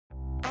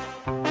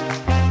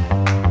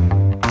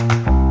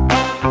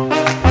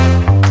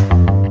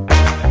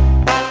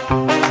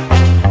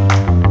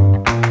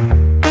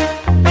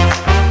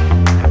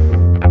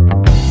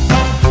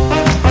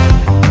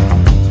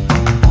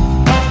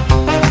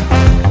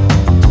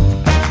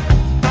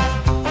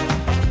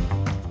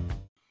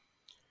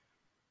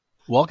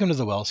Welcome to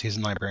the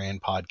Well-Seasoned Librarian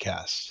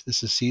podcast.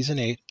 This is Season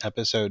 8,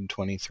 Episode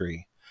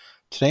 23.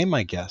 Today,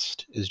 my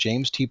guest is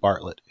James T.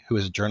 Bartlett, who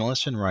is a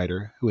journalist and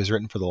writer who has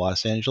written for the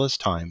Los Angeles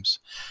Times,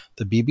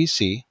 the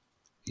BBC,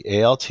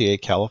 the ALTA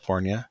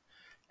California,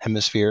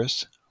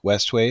 Hemispheres,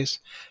 Westways,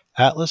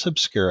 Atlas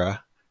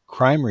Obscura,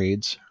 Crime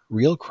Reads,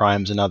 Real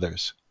Crimes, and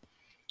others.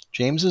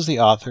 James is the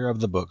author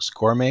of the books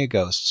Gourmet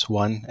Ghosts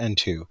 1 and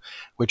 2,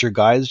 which are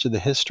guides to the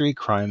history,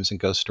 crimes, and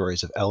ghost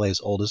stories of LA's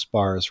oldest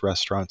bars,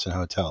 restaurants, and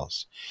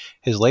hotels.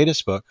 His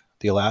latest book,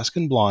 The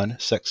Alaskan Blonde,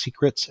 Sex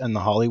Secrets, and the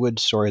Hollywood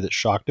Story That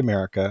Shocked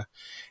America,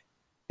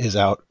 is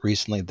out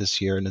recently this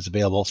year and is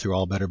available through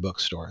all better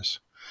bookstores.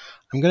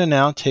 I'm going to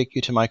now take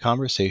you to my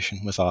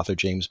conversation with author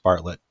James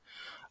Bartlett.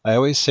 I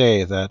always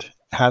say that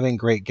having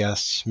great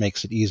guests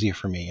makes it easy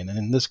for me, and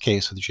in this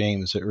case with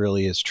James, it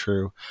really is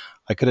true.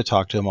 I could have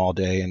talked to him all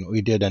day, and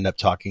we did end up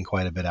talking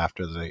quite a bit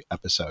after the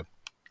episode.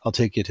 I'll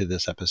take you to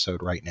this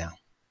episode right now.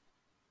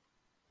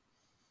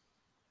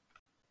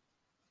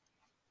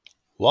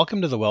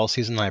 Welcome to the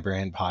Well-Seasoned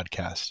Librarian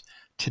podcast.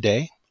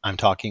 Today, I'm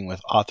talking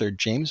with author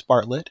James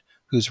Bartlett,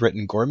 who's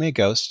written Gourmet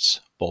Ghosts,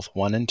 both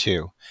 1 and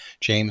 2.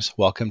 James,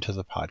 welcome to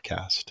the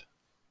podcast.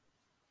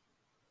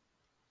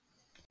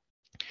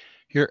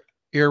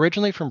 You're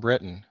originally from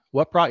Britain.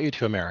 What brought you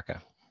to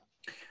America?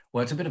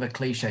 Well, it's a bit of a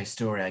cliche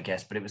story, I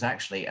guess, but it was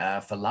actually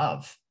for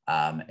love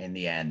in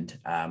the end.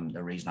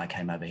 The reason I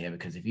came over here,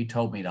 because if you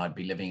told me that I'd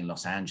be living in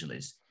Los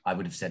Angeles, I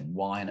would have said,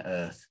 why on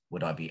earth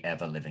would I be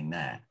ever living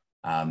there?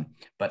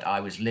 But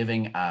I was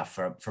living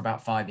for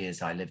about 5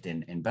 years. I lived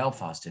in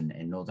Belfast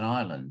in Northern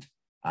Ireland.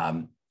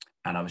 And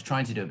I was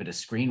trying to do a bit of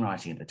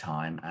screenwriting at the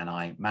time. And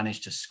I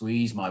managed to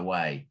squeeze my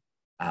way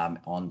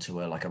onto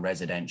a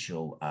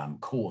residential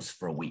course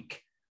for a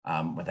week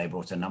where they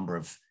brought a number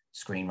of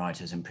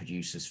screenwriters and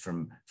producers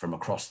from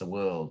across the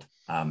world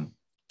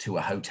to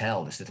a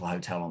hotel, this little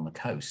hotel on the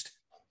coast.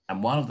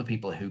 And one of the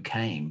people who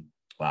came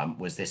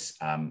was this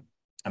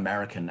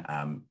American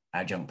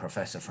adjunct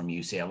professor from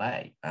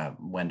UCLA,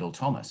 Wendell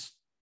Thomas.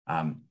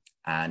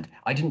 And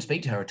I didn't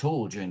speak to her at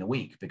all during the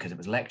week because it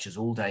was lectures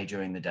all day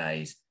during the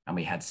days, and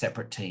we had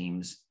separate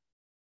teams.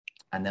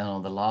 And then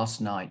on the last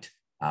night,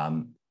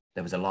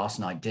 there was a last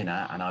night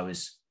dinner, and I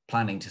was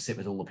planning to sit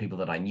with all the people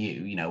that I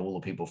knew, all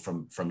the people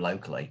from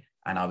locally.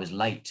 And I was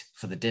late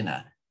for the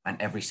dinner,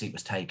 and every seat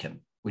was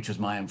taken, which was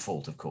my own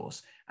fault, of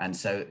course. And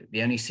so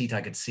the only seat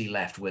I could see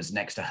left was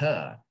next to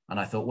her. And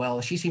I thought, well,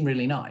 she seemed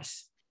really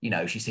nice.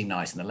 She seemed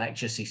nice in the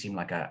lecture. She seemed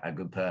like a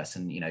good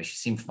person. She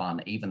seemed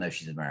fun, even though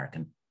she's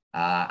American.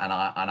 And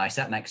I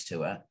sat next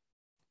to her,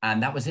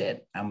 and that was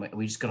it. And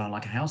we just got on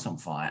like a house on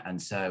fire.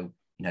 And so,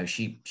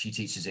 she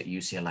teaches at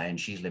UCLA, and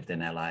she's lived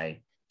in LA.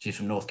 She's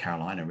from North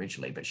Carolina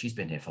originally, but she's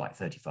been here for like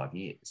 35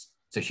 years.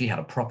 So she had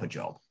a proper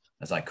job,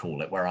 as I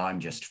call it, where I'm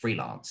just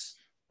freelance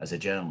as a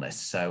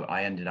journalist. So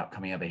I ended up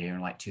coming over here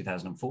in like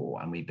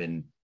 2004, and we've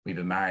been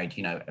married,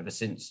 ever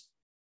since.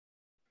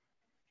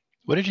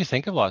 What did you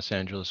think of Los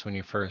Angeles when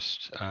you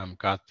first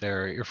got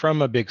there? You're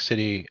from a big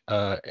city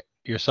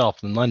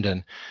yourself in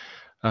London,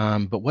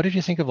 but what did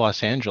you think of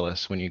Los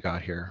Angeles when you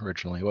got here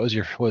originally? What was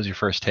your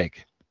first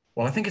take?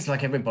 Well, I think it's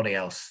like everybody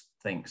else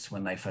thinks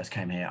when they first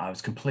came here. I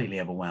was completely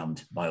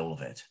overwhelmed by all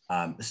of it.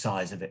 The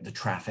size of it, the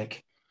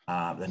traffic,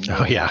 the noise.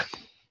 Oh yeah.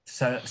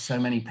 So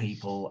many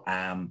people.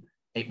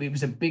 It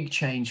was a big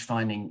change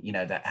finding,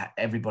 that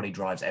everybody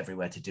drives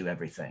everywhere to do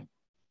everything.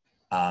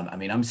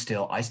 I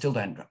still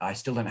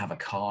don't have a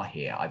car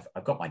here.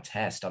 I've got my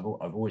test. I've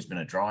always been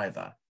a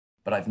driver,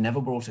 but I've never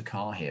brought a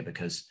car here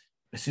because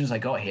as soon as I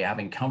got here,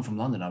 having come from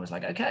London, I was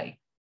like, okay,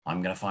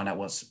 I'm going to find out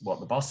what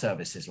the bus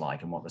service is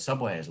like and what the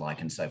subway is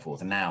like and so forth.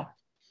 And now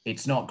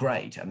it's not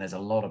great, and there's a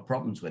lot of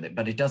problems with it,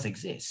 but it does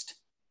exist.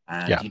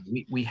 And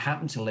yeah. We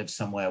happen to live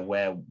somewhere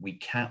where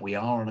we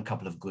are on a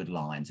couple of good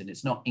lines, and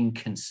it's not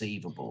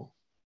inconceivable.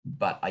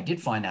 But I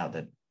did find out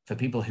that for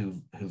people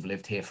who've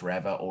lived here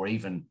forever, or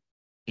even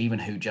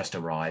who just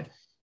arrived,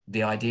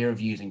 the idea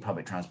of using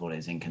public transport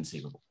is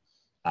inconceivable.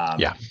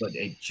 But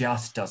it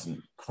just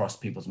doesn't cross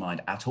people's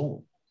mind at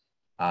all.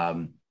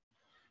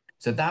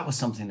 So that was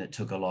something that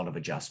took a lot of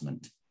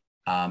adjustment.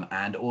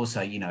 And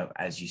also,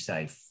 as you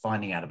say,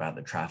 finding out about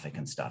the traffic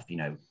and stuff,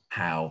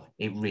 how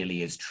it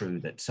really is true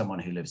that someone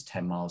who lives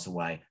 10 miles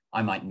away,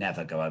 I might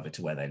never go over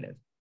to where they live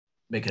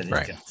because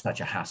it's just such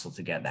a hassle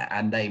to get there.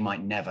 And they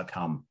might never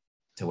come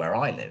to where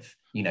I live.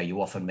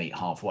 You often meet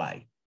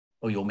halfway,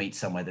 or you'll meet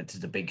somewhere that's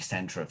the big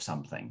center of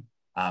something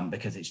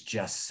because it's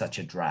just such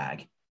a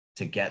drag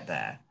to get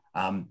there.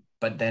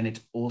 But then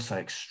it's also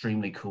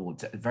extremely cool.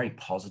 It's a very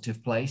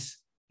positive place.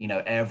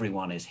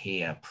 Everyone is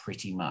here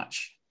pretty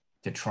much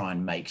to try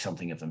and make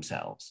something of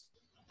themselves.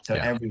 So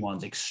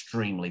everyone's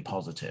extremely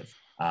positive.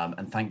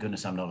 And thank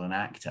goodness I'm not an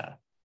actor,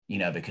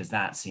 because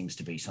that seems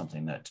to be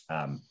something that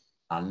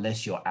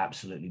unless you're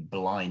absolutely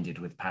blinded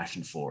with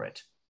passion for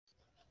it,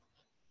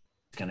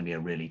 it's going to be a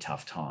really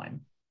tough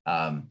time.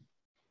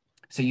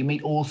 So you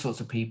meet all sorts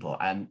of people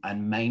and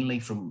mainly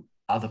from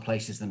other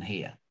places than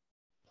here,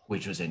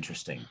 which was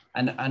interesting.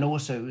 And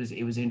also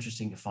it was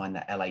interesting to find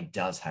that LA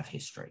does have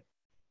history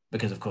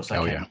because of course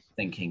I came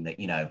thinking that,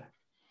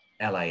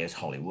 LA is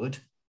Hollywood,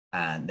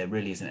 and there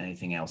really isn't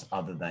anything else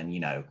other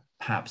than,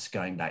 perhaps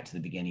going back to the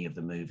beginning of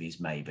the movies,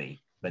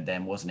 maybe, but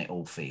then wasn't it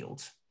all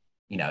fields?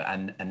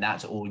 And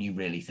that's all you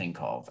really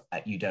think of.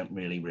 You don't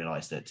really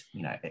realize that,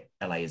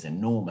 LA is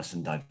enormous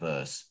and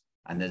diverse,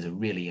 and there's a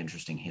really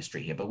interesting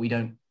history here, but we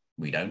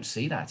don't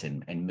see that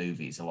in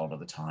movies a lot of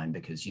the time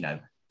because,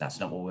 that's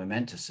not what we're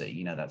meant to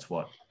see. That's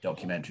what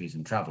documentaries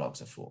and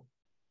travelogues are for.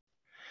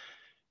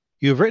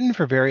 You have written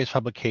for various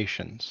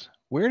publications.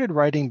 Where did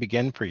writing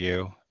begin for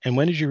you, and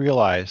when did you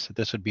realize that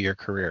this would be your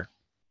career?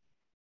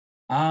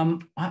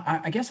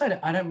 I guess I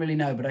don't really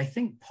know, but I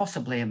think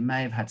possibly it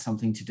may have had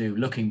something to do,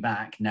 looking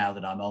back now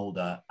that I'm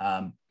older,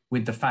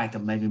 with the fact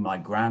that maybe my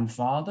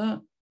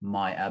grandfather,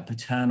 my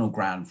paternal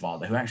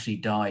grandfather, who actually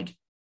died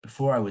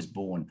before I was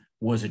born,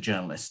 was a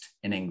journalist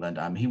in England.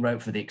 He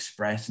wrote for the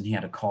Express and he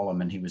had a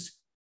column and he was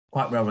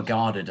quite well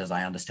regarded, as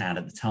I understand,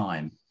 at the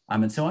time.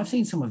 And so I've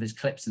seen some of his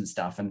clips and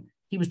stuff, and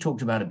he was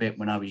talked about a bit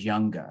when I was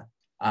younger.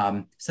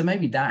 So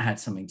maybe that had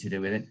something to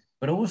do with it.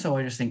 But also,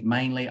 I just think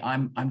mainly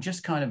I'm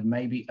just kind of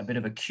maybe a bit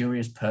of a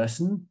curious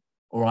person,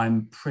 or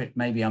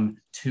maybe I'm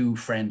too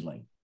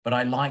friendly. But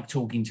I like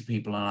talking to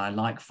people and I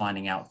like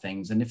finding out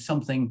things. And if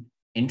something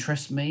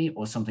interests me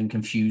or something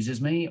confuses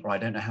me, or I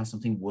don't know how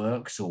something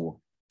works, or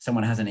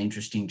someone has an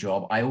interesting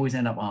job, I always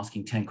end up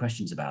asking 10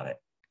 questions about it.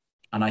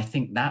 And I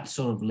think that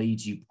sort of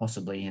leads you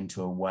possibly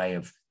into a way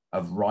of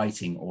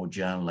writing or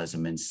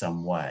journalism in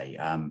some way,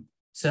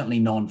 certainly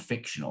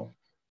non-fictional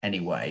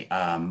anyway,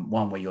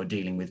 one where you're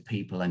dealing with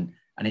people, and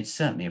it's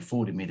certainly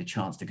afforded me the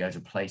chance to go to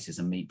places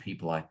and meet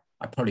people I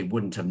probably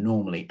wouldn't have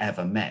normally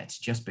ever met,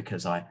 just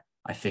because I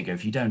figure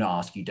if you don't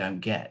ask, you don't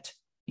get,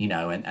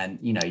 and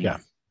Yeah.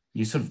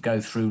 you sort of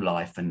go through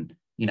life and,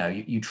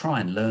 you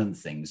try and learn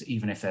things,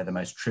 even if they're the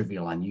most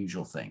trivial,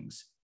 unusual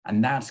things.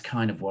 And that's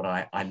kind of what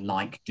I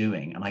like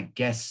doing. And I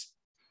guess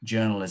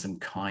journalism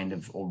kind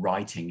of, or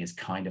writing is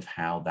kind of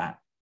how that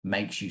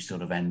makes you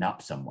sort of end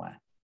up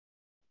somewhere.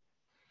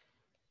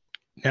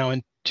 Now,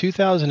 in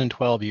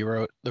 2012, you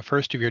wrote the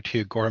first of your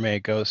two Gourmet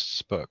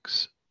Ghosts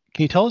books.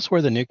 Can you tell us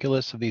where the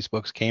nucleus of these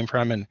books came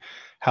from and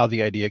how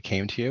the idea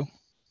came to you?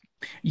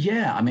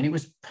 Yeah, I mean, it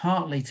was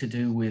partly to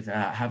do with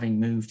having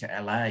moved to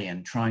LA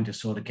and trying to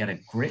sort of get a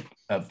grip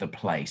of the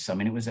place. I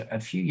mean, it was a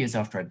few years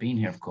after I'd been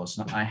here, of course,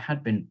 and I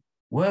had been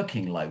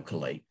working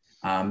locally,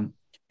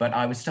 but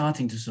I was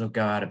starting to sort of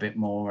go out a bit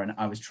more, and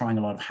I was trying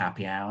a lot of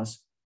happy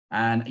hours.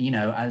 And,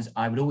 as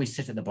I would always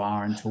sit at the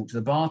bar and talk to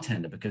the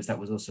bartender, because that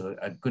was also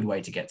a good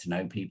way to get to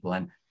know people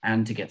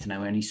and to get to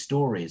know any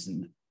stories.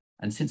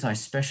 And since I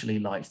especially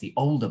liked the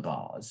older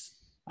bars,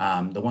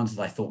 the ones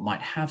that I thought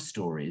might have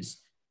stories,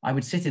 I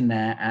would sit in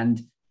there,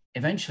 and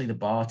eventually the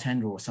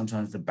bartender, or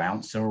sometimes the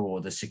bouncer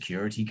or the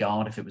security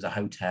guard, if it was a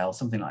hotel,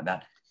 something like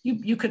that,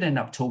 you could end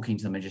up talking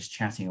to them and just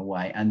chatting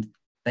away. And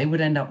they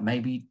would end up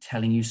maybe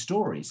telling you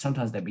stories.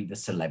 Sometimes they'd be the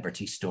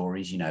celebrity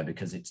stories,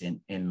 because it's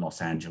in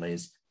Los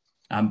Angeles.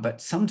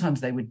 But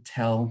sometimes they would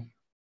tell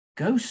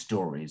ghost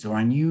stories or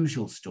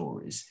unusual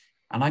stories.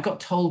 And I got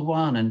told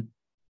one,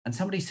 and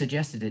somebody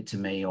suggested it to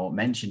me or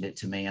mentioned it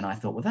to me. And I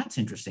thought, well, that's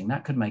interesting.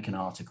 That could make an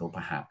article,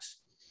 perhaps.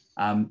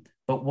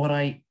 But what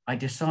I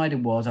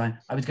decided was I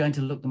was going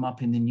to look them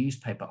up in the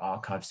newspaper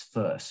archives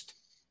first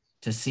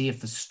to see if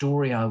the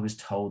story I was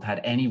told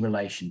had any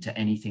relation to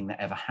anything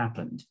that ever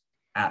happened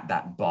at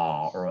that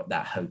bar or at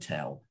that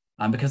hotel.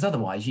 Because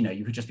otherwise,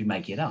 you could just be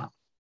making it up.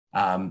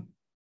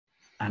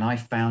 And I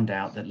found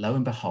out that, lo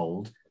and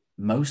behold,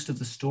 most of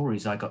the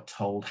stories I got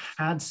told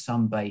had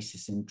some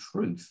basis in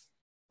truth,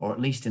 or at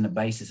least in a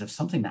basis of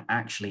something that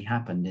actually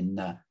happened in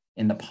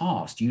the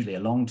past, usually a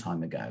long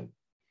time ago.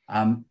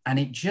 And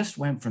it just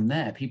went from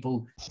there.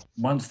 People,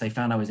 once they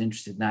found I was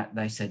interested in that,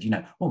 they said,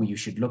 oh, you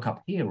should look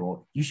up here,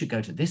 or you should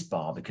go to this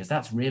bar because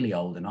that's really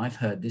old. And I've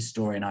heard this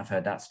story and I've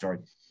heard that story.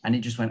 And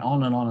it just went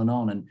on and on and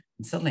on. And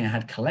suddenly I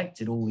had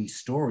collected all these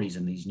stories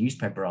and these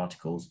newspaper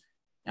articles.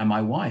 And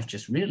my wife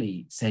just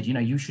really said,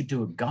 you should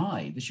do a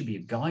guide. This should be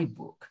a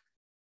guidebook.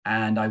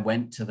 And I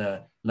went to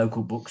the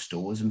local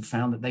bookstores and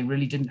found that they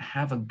really didn't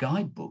have a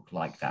guidebook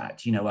like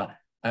that.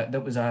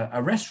 There was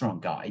a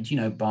restaurant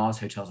guide, bars,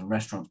 hotels, and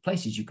restaurants,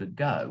 places you could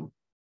go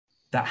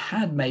that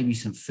had maybe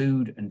some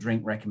food and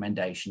drink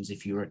recommendations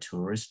if you're a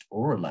tourist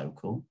or a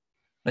local,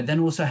 but then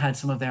also had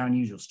some of their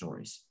unusual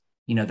stories,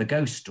 the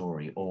ghost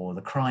story or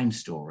the crime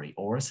story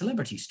or a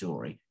celebrity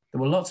story.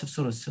 There were lots of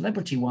sort of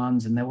celebrity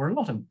ones, and there were a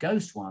lot of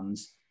ghost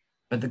ones,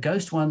 but the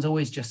ghost ones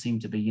always just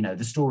seemed to be,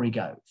 the story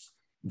goes,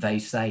 they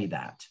say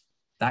that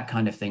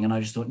kind of thing. And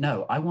I just thought,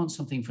 no, I want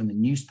something from the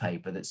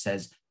newspaper that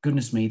says,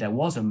 goodness me, there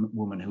was a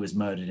woman who was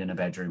murdered in a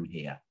bedroom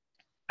here.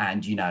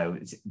 And,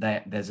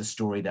 there's a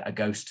story that a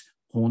ghost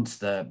haunts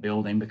the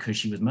building because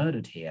she was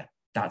murdered here.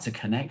 That's a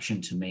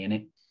connection to me. And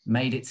it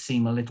made it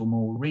seem a little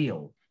more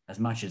real, as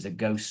much as a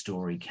ghost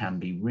story can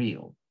be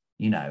real,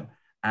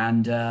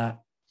 and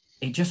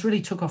it just really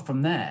took off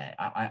from there.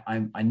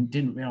 I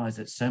didn't realize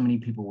that so many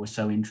people were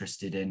so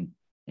interested in,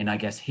 I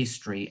guess,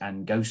 history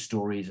and ghost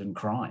stories and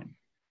crime.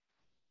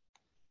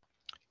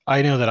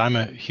 I know that I'm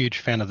a huge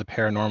fan of the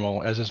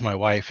paranormal, as is my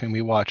wife, and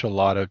we watch a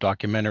lot of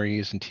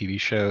documentaries and TV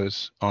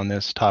shows on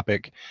this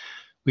topic.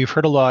 We've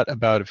heard a lot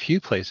about a few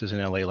places in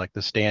LA, like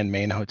the Stan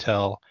Main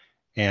Hotel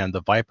and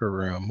the Viper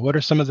Room. What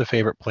are some of the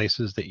favorite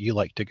places that you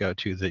like to go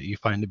to that you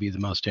find to be the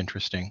most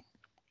interesting?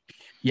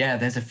 Yeah,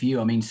 there's a few.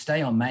 I mean,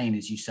 Stay on Main,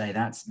 as you say,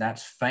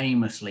 that's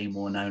famously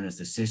more known as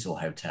the Cecil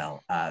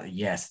Hotel.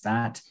 Yes,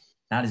 that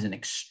is an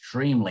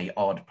extremely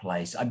odd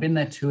place. I've been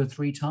there two or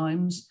three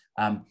times.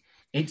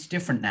 It's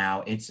different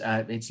now.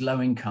 It's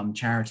low income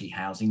charity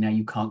housing. Now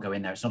you can't go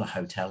in there. It's not a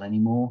hotel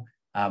anymore.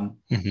 Um,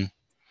 Hmm.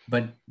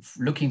 but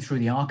looking through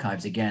the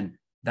archives again,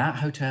 that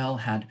hotel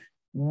had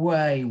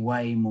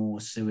way more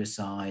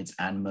suicides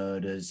and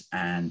murders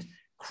and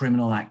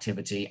criminal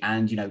activity,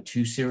 and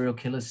two serial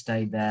killers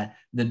stayed there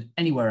than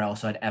anywhere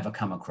else I'd ever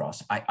come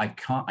across.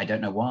 I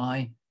don't know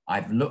why.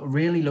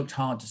 Really looked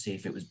hard to see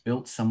if it was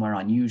built somewhere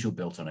unusual,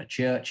 built on a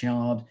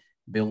churchyard,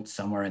 built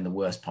somewhere in the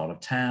worst part of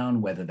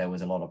town, whether there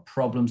was a lot of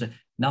problems.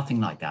 Nothing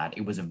like that.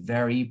 It was a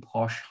very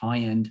posh,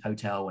 high-end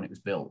hotel when it was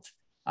built.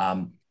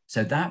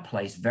 So that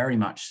place, very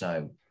much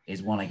so,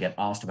 is one I get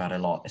asked about a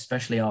lot,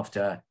 especially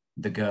after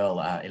the girl,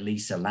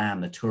 Elisa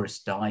Lam, the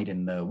tourist, died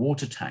in the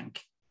water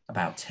tank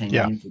about 10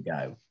 Yeah. years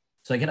ago.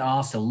 So I get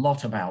asked a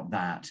lot about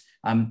that.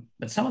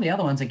 But some of the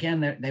other ones,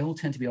 again, they all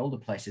tend to be older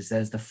places.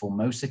 There's the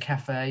Formosa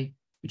Cafe,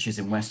 which is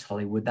in West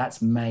Hollywood. That's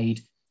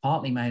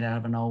partly made out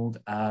of an old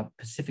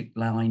Pacific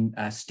Line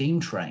steam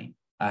train,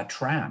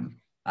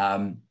 tram.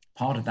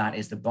 Part of that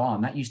is the bar,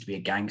 and that used to be a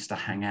gangster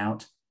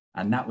hangout,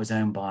 and that was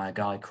owned by a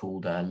guy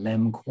called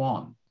Lem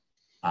Kwan.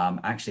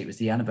 Actually, it was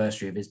the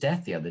anniversary of his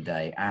death the other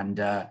day,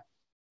 and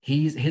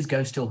his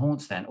ghost still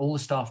haunts there. And all the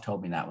staff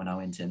told me that when I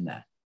went in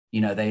there.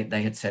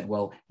 They had said,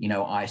 well,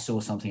 I saw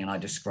something and I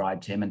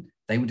described him, and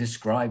they were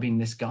describing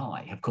this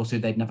guy, of course, who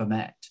they'd never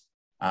met.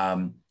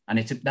 And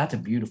that's a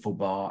beautiful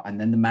bar. And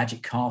then the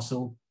Magic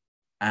Castle,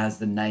 as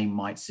the name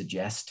might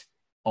suggest,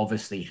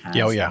 obviously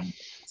Yeah. Oh, has yeah.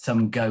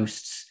 some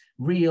ghosts,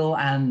 real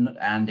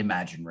and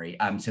imaginary.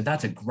 So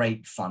that's a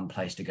great fun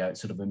place to go.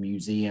 It's sort of a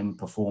museum,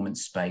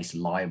 performance space,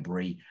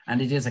 library,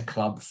 and it is a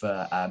club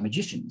for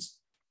magicians.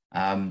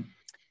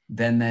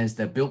 Then there's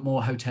the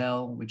Biltmore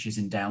Hotel, which is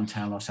in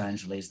downtown Los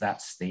Angeles.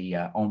 That's the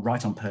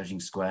right on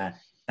Pershing Square.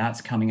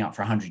 That's coming up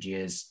for 100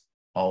 years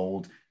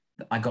old.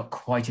 I got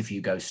quite a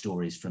few ghost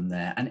stories from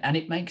there, and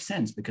it makes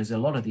sense because a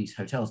lot of these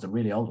hotels, the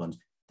really old ones,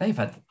 they've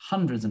had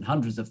hundreds and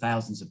hundreds of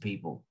thousands of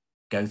people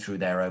go through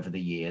there over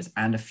the years,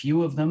 and a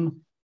few of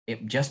them,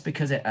 just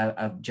because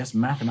of just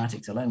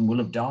mathematics alone, will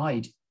have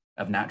died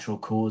of natural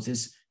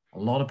causes. A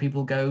lot of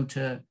people go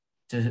to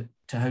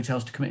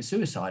hotels to commit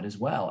suicide as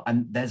well,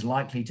 and there's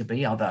likely to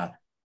be other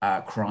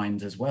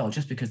crimes as well,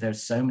 just because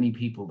there's so many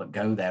people that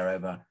go there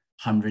over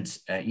hundreds,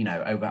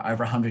 over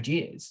 100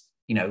 years.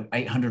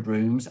 800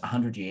 rooms,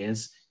 100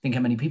 years. Think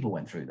how many people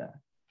went through there.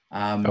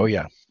 Oh, Um,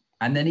 yeah.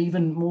 and then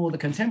even more the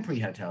contemporary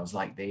hotels,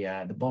 like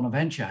the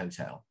Bonaventure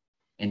Hotel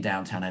in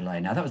downtown LA.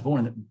 Now that was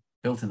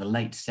built in the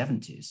late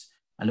 70s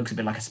and looks a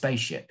bit like a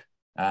spaceship.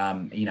 A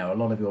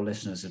lot of your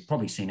listeners have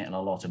probably seen it in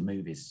a lot of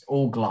movies. It's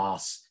all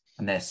glass,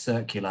 and they're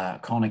circular,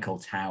 conical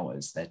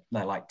towers. They're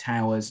like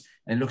towers,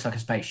 and it looks like a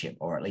spaceship,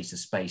 or at least a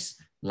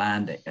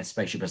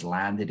spaceship has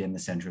landed in the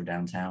center of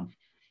downtown.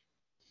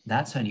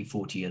 That's only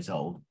 40 years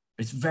old.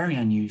 It's very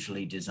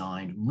unusually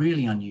designed,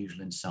 really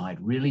unusual inside,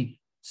 really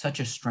such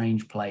a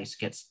strange place,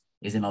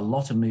 is in a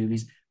lot of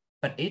movies,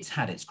 but it's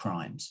had its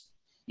crimes.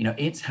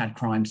 It's had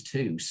crimes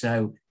too.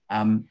 So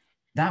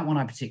that one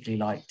I particularly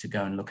like to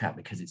go and look at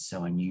because it's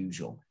so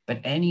unusual.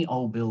 But any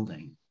old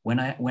building,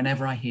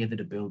 whenever I hear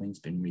that a building's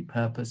been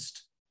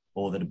repurposed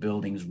or that a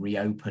building's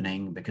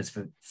reopening, because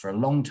for a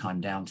long time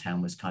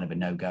downtown was kind of a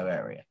no-go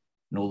area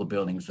and all the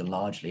buildings were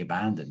largely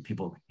abandoned.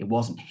 It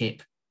wasn't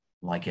hip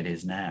like it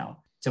is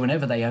now. So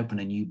whenever they open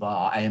a new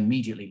bar, I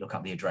immediately look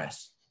up the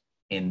address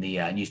in the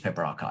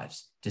newspaper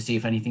archives to see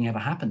if anything ever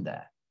happened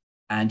there.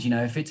 And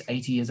if it's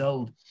 80 years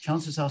old,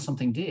 chances are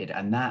something did,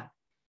 and that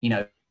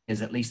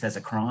is at least there's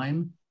a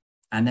crime.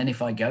 And then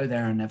if I go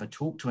there and never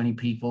talk to any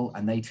people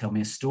and they tell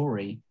me a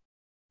story,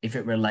 if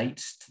it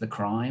relates to the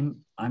crime,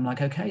 I'm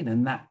like, okay,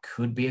 then that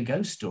could be a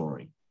ghost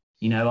story.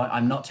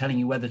 I'm not telling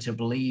you whether to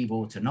believe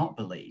or to not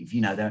believe.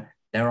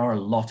 There are a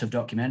lot of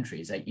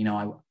documentaries.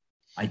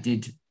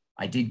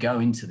 I did go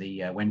into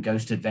the when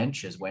Ghost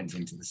Adventures went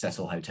into the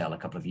Cecil Hotel a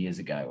couple of years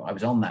ago. I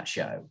was on that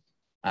show,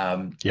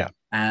 Yeah.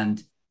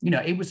 and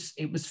it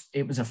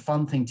was a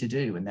fun thing to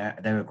do, and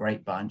they're a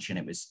great bunch, and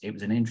it was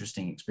an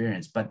interesting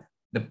experience. But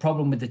the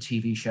problem with the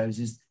TV shows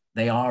is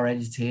they are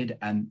edited,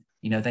 and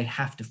they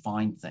have to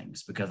find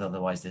things because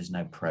otherwise there's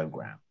no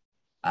program.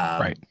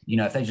 Right.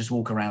 If they just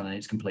walk around and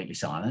it's completely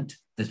silent,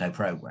 there's no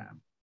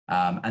program.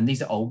 And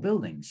these are old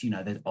buildings.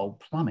 There's old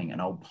plumbing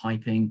and old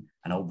piping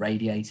and old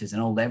radiators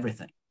and old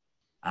everything.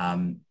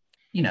 Um,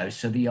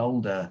 so the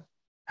older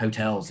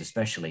hotels,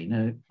 especially,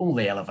 all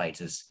the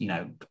elevators,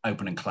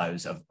 open and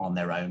close on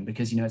their own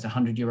because, it's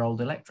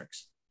 100-year-old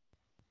electrics.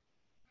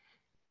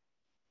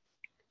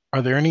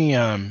 Are there any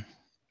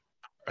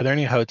Are there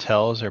any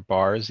hotels or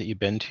bars that you've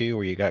been to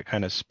where you got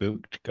kind of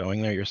spooked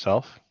going there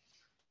yourself?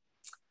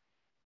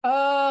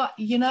 I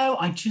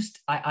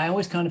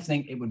always kind of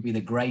think it would be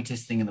the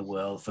greatest thing in the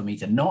world for me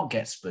to not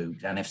get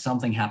spooked. And if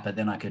something happened,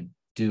 then I could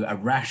do a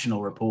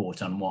rational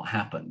report on what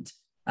happened.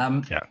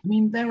 Yeah. I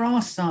mean, there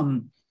are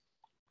some,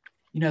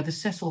 the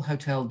Cecil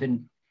Hotel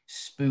didn't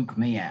spook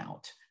me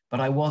out, but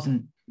I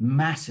wasn't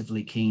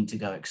massively keen to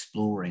go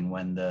exploring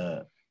when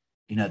the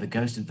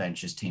Ghost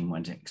Adventures team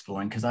went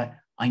exploring because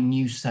I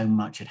knew so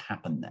much had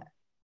happened there.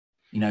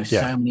 Yeah.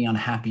 So many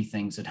unhappy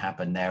things had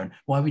happened there. And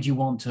why would you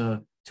want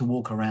to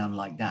walk around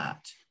like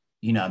that?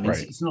 I mean,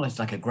 Right. it's not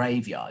like a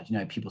graveyard.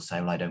 People say,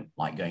 well, I don't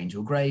like going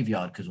to a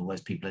graveyard because all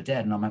those people are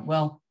dead. And I'm like,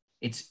 well,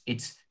 it's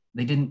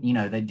they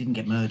didn't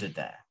get murdered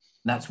there.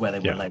 That's where they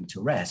were Yeah. laid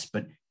to rest.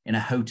 But in a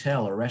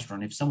hotel or a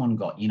restaurant, if someone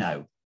got,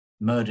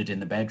 murdered in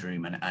the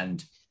bedroom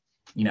and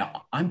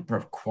I'm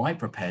quite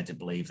prepared to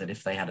believe that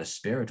if they had a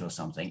spirit or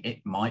something,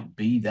 it might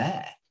be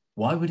there.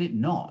 Why would it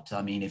not?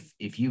 I mean,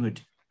 if you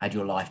had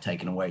your life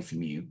taken away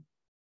from you,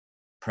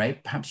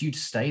 perhaps you'd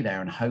stay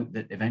there and hope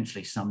that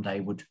eventually someday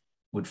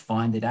would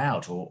find it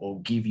out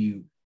or give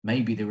you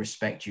maybe the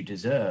respect you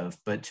deserve.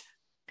 But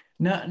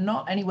no,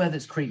 not anywhere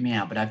that's creeped me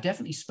out. But I've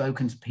definitely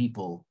spoken to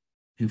people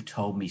who've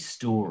told me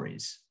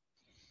stories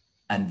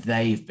and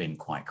they've been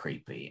quite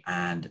creepy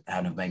and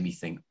have made me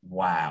think,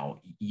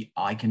 wow,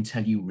 I can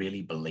tell you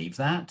really believe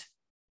that.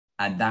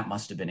 And that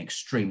must have been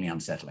extremely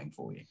unsettling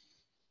for you.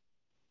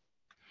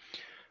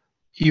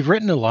 You've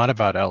written a lot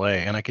about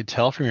LA, and I could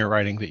tell from your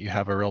writing that you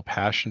have a real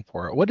passion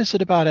for it. What is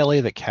it about LA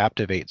that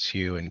captivates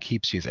you and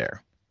keeps you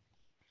there?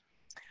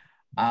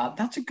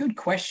 That's a good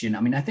question.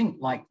 I mean, I think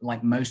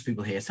like most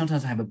people here,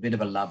 sometimes I have a bit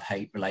of a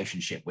love-hate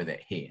relationship with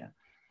it here.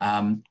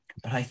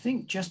 But I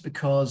think just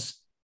because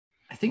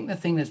I think the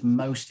thing that's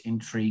most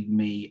intrigued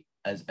me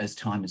as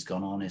time has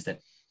gone on is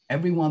that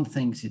everyone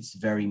thinks it's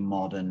very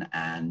modern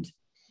and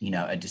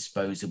a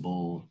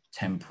disposable,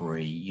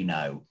 temporary,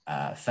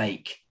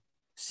 fake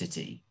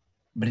city,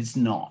 but it's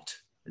not.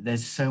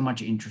 There's so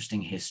much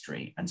interesting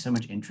history and so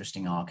much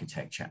interesting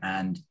architecture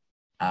and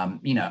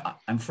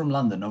I'm from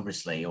London,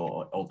 obviously,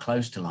 or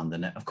close to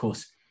London. Of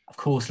course,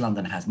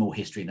 London has more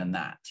history than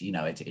that.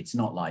 It's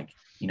not like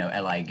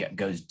LA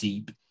goes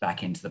deep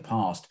back into the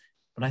past,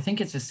 but I think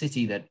it's a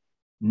city that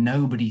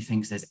nobody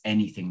thinks there's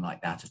anything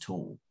like that at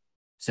all.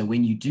 So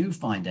when you do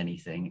find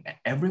anything,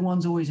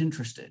 everyone's always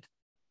interested.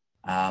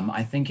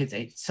 I think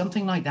it's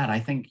something like that. I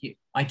think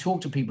I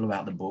talk to people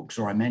about the books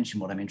or I mention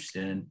what I'm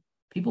interested in.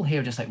 People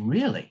here are just like,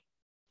 really?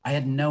 I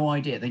had no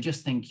idea. They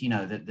just think,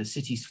 that the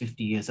city's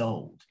 50 years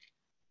old.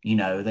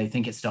 They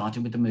think it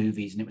started with the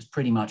movies and it was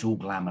pretty much all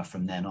glamour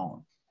from then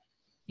on.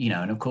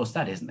 And of course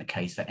that isn't the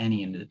case for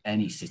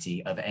any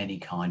city of any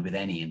kind with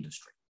any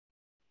industry.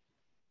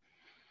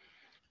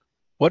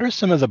 What are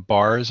some of the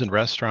bars and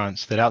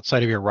restaurants that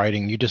outside of your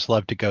writing you just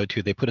love to go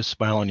to? They put a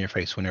smile on your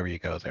face whenever you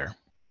go there.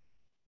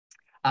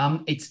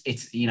 It's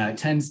it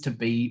tends to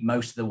be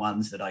most of the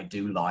ones that I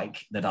do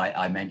like that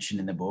I mention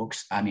in the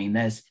books. I mean,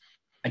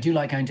 I do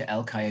like going to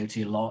El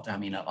Coyote a lot. I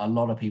mean, a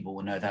lot of people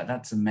will know that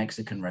that's a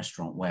Mexican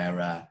restaurant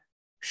where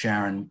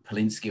Sharon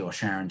Polinsky or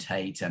Sharon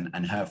Tate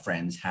and her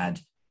friends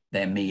had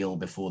their meal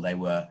before they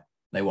were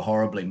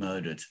horribly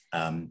murdered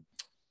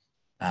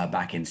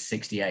back in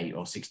 '68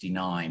 or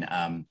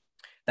 '69.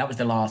 That was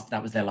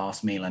their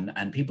last meal,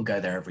 and people go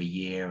there every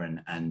year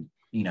and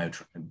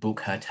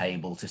book her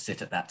table to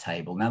sit at that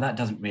table. Now that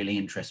doesn't really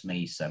interest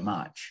me so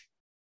much,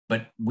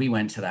 but we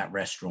went to that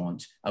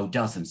restaurant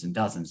dozens and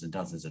dozens and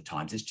dozens of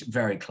times. It's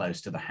very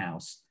close to the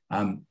house.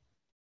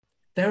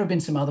 There have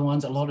been some other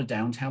ones, a lot of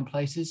downtown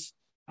places.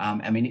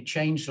 I mean, it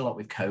changed a lot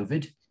with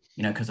COVID,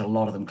 because a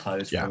lot of them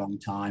closed for Yeah. a long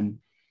time.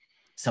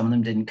 Some of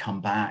them didn't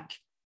come back.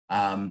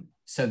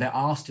 So there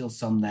are still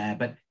some there,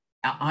 but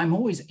I'm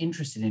always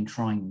interested in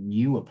trying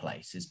newer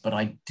places, but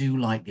I do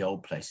like the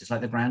old places.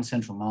 Like the Grand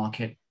Central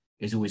Market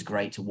is always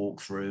great to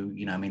walk through.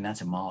 I mean,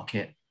 that's a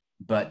market,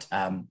 but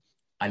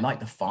I like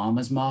the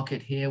Farmers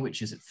Market here,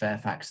 which is at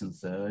Fairfax and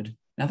Third.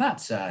 Now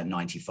that's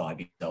 95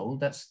 years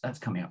old. That's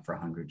coming up for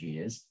 100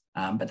 years.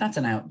 But that's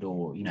an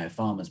outdoor,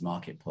 farmers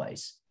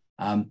marketplace.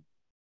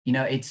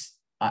 It's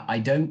I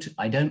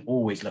don't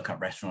always look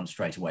up restaurants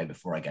straight away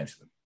before I go to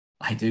them.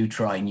 I do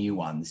try new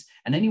ones,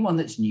 and anyone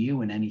that's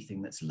new and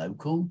anything that's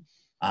local,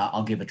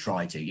 I'll give a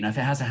try to. If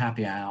it has a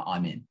happy hour,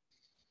 I'm in.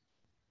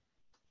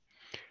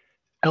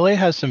 LA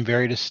has some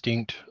very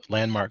distinct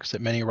landmarks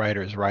that many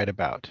writers write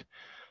about.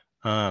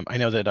 I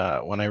know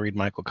that when I read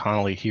Michael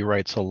Connolly, he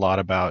writes a lot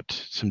about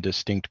some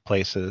distinct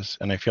places,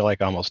 and I feel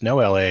like I almost know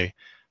LA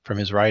from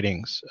his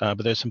writings.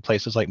 But there's some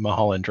places like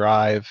Mulholland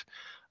Drive,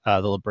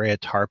 the La Brea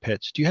Tar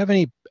Pits. Do you have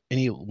any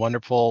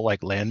wonderful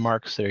like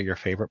landmarks that are your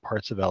favorite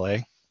parts of LA?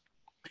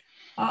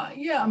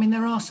 Yeah, I mean,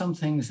 there are some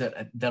things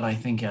that I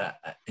think are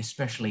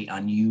especially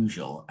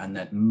unusual and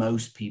that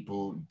most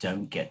people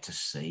don't get to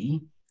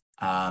see.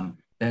 Like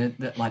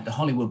the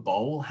Hollywood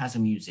Bowl has a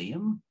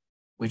museum,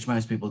 which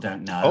most people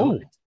don't know. Oh, I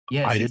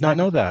Yes, did not exactly.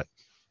 know that.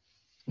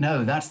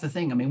 No, that's the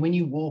thing. I mean, when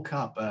you walk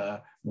up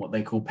what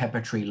they call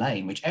Pepper Tree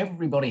Lane, which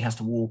everybody has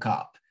to walk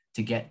up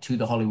to get to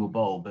the Hollywood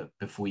Bowl, but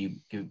before you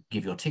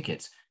give your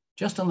tickets.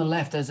 Just on the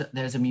left,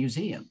 there's a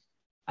museum.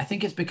 I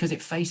think it's because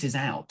it faces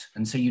out,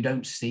 and so you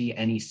don't see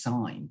any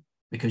sign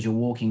because you're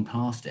walking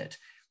past it.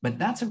 But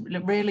that's a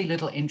really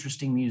little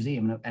interesting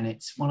museum, and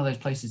it's one of those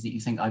places that you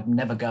think I'd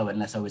never go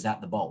unless I was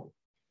at the bowl.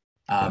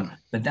 But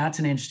that's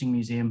an interesting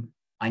museum.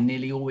 I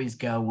nearly always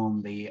go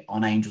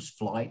on Angel's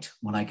Flight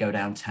when I go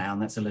downtown.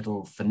 That's a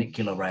little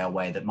funicular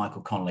railway that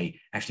Michael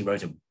Connolly actually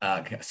wrote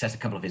set a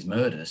couple of his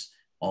murders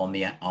on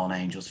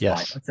Angel's Flight.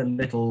 Yes. It's a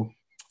little,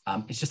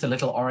 it's just a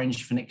little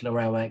orange funicular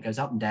railway. It goes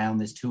up and down.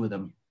 There's two of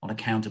them on a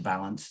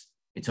counterbalance.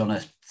 It's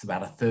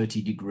about a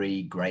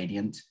 30-degree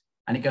gradient,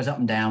 and it goes up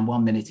and down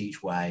 1 minute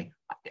each way.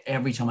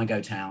 Every time I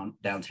go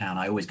downtown,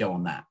 I always go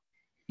on that.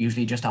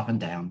 Usually just up and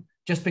down.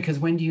 Just because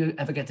when do you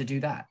ever get to do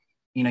that?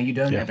 You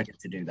don't ever get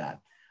to do that.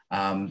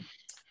 I'm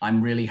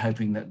really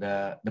hoping that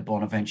the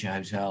Bonaventure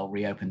Hotel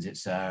reopens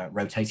its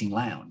rotating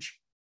lounge,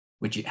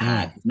 which it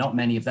had. Not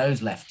many of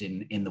those left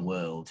in the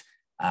world.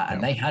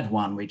 And they had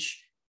one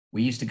which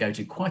we used to go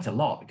to quite a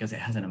lot because it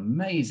has an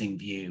amazing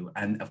view.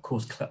 And of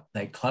course,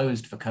 they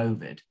closed for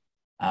COVID.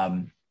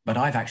 But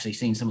I've actually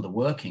seen some of the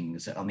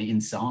workings on the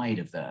inside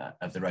of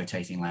the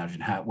rotating lounge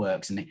and how it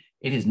works. And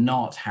it is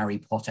not Harry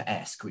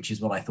Potter-esque, which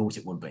is what I thought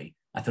it would be.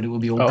 I thought it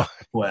would be all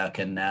work,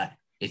 and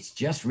it's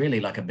just really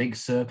like a big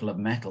circle of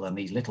metal and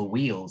these little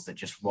wheels that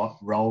just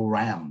roll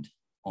around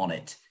on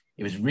it.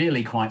 It was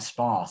really quite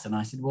sparse. And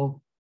I said,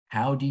 well,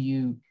 how do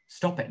you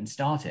stop it and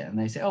start it? And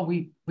they say, oh,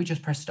 we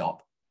just press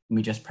stop and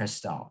we just press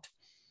start.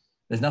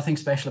 There's nothing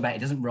special about it.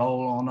 It doesn't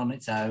roll on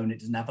its own. It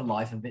doesn't have a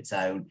life of its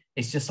own.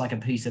 It's just like a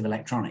piece of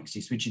electronics.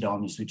 You switch it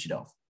on, you switch it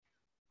off.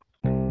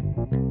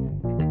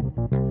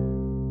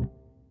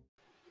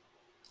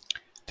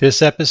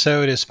 This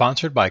episode is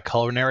sponsored by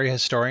Culinary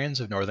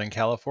Historians of Northern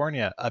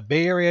California, a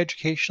Bay Area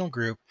educational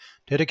group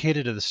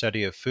dedicated to the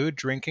study of food,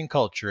 drink, and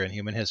culture in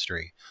human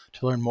history.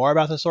 To learn more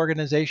about this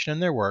organization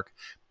and their work,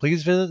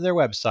 please visit their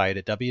website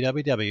at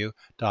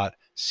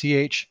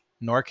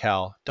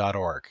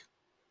www.chnorcal.org.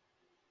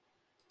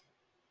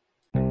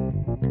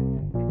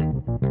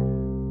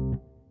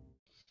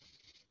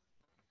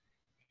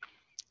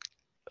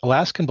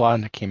 Alaskan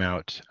Blonde came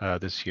out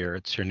this year.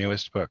 It's your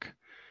newest book.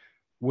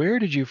 Where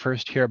did you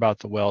first hear about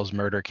the Wells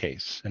murder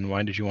case, and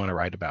why did you want to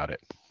write about it?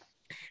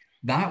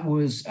 That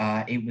was,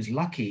 it was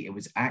lucky. It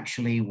was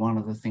actually one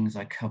of the things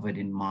I covered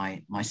in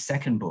my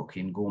second book,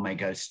 in Gourmet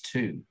Ghosts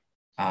 2,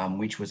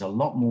 which was a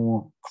lot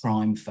more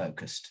crime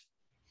focused.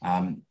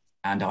 And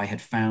I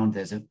had found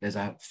there's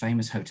a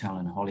famous hotel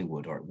in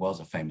Hollywood, or it was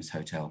a famous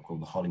hotel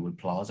called the Hollywood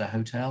Plaza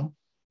Hotel.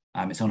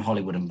 It's on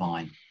Hollywood and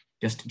Vine,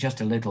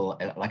 just a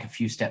little, like a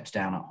few steps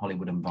down at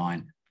Hollywood and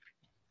Vine.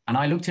 And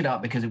I looked it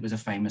up because it was a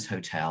famous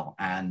hotel,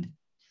 and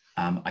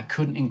I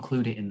couldn't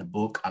include it in the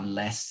book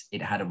unless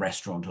it had a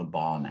restaurant or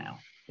bar now.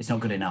 It's not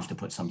good enough to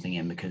put something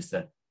in because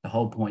the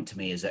whole point to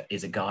me is that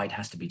a guide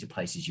has to be to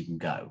places you can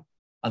go.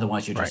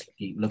 Otherwise, you're just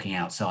looking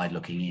outside,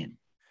 looking in.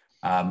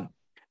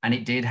 And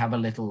it did have a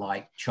little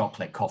like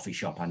chocolate coffee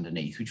shop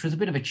underneath, which was a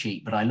bit of a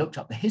cheat, but I looked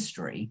up the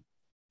history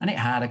and it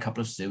had a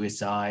couple of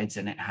suicides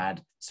and it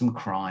had some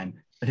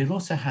crime, but it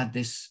also had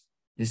this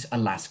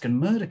Alaskan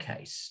murder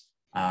case.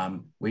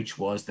 Which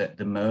was that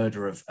the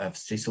murder of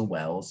Cecil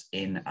Wells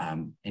in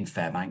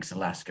Fairbanks,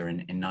 Alaska in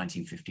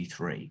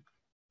 1953.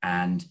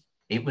 And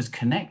it was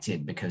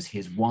connected because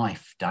his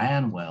wife,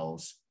 Diane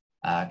Wells,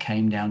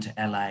 came down to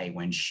LA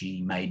when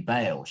she made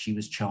bail. She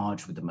was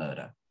charged with the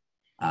murder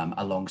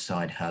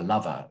alongside her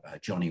lover,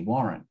 Johnny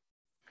Warren.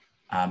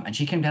 And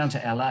she came down to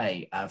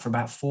LA for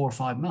about 4 or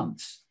 5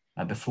 months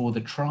before the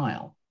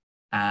trial.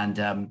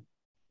 And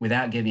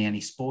without giving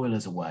any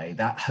spoilers away,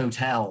 that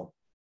hotel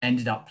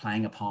ended up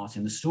playing a part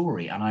in the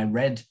story. And I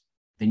read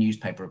the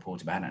newspaper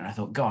report about it and I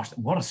thought, gosh,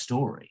 what a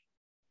story.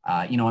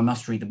 I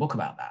must read the book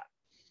about that.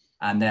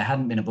 And there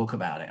hadn't been a book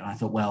about it. And I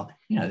thought, well,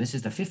 this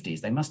is the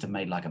 50s. They must have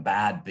made like a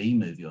bad B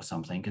movie or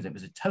something because it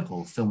was a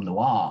total film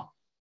noir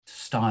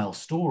style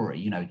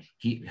story.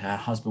 Her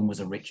husband was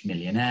a rich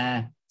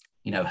millionaire.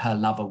 Her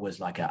lover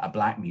was like a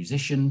black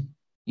musician.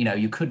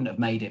 You couldn't have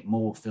made it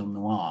more film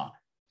noir.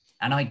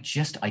 And I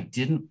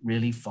didn't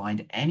really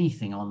find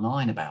anything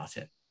online about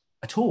it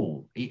at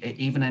all,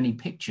 even any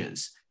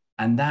pictures.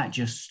 And I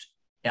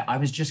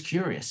was just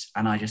curious.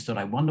 And I just thought,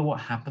 I wonder what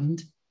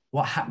happened.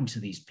 What happened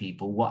to these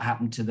people? What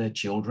happened to the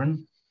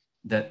children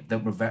that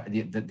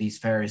these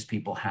various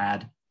people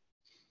had?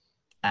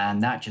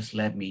 And that just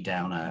led me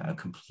down a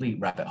complete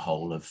rabbit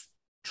hole of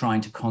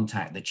trying to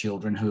contact the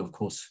children, who of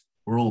course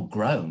were all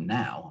grown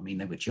now. I mean,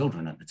 they were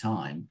children at the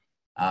time.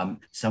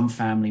 Some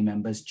family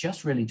members,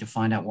 just really to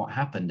find out what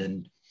happened.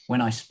 And when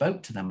I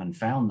spoke to them and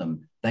found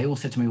them, they all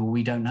said to me, well,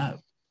 we don't know.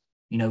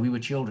 We were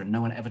children. No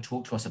one ever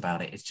talked to us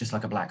about it. It's just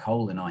like a black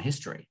hole in our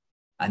history.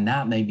 And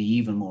that made me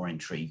even more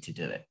intrigued to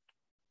do it.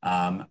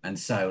 And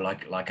so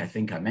like I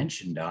think I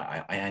mentioned,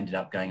 I ended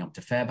up going up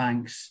to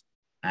Fairbanks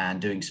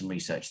and doing some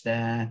research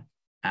there.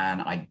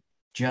 And I'd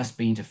just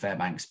been to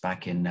Fairbanks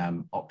back in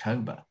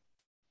October.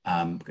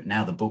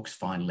 Now the book's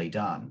finally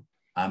done.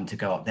 to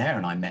go up there.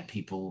 And I met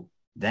people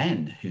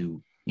then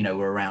who,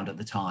 were around at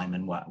the time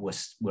and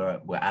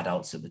were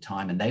adults at the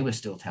time, and they were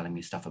still telling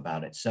me stuff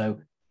about it. So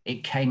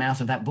it came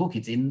out of that book.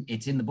 It's in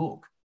the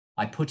book.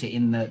 I put it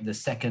in the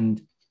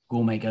second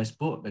Gourmet Ghost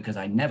book because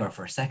I never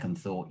for a second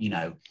thought,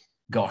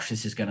 gosh,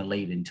 this is going to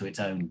lead into its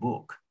own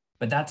book.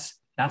 But that's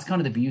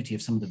kind of the beauty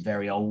of some of the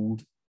very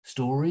old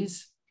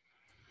stories.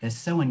 They're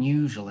so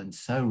unusual and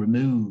so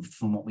removed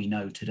from what we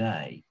know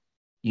today.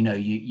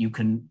 You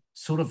can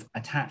sort of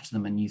attach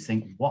them and you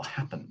think, what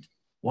happened?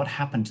 What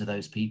happened to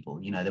those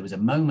people? There was a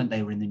moment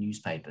they were in the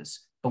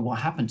newspapers, but what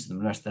happened to them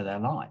the rest of their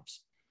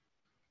lives?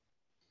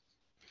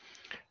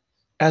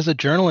 As a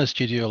journalist,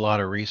 you do a lot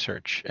of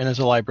research. And as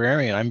a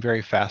librarian, I'm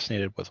very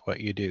fascinated with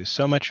what you do.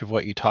 So much of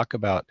what you talk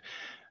about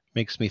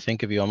makes me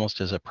think of you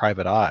almost as a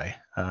private eye.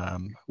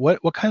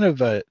 What kind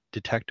of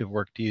detective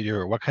work do you do,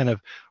 or what kind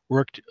of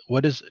work?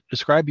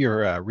 Describe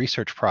your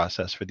research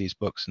process for these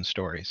books and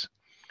stories?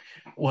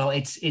 Well,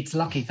 it's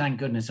lucky, thank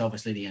goodness.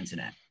 Obviously, the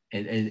internet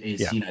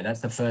is Yeah.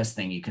 that's the first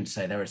thing you can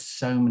say. There are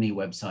so many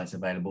websites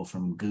available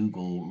from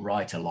Google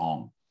right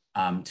along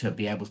to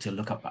be able to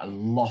look up a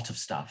lot of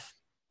stuff.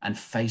 And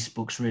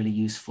Facebook's really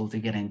useful to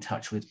get in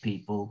touch with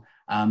people.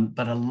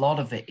 But a lot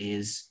of it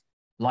is,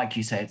 like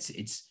you say,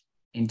 it's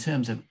in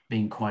terms of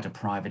being quite a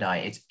private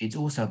eye. It's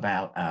also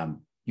about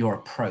your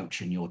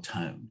approach and your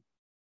tone.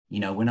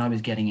 When I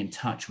was getting in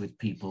touch with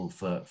people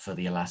for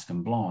the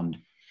Alaskan Blonde,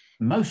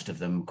 most of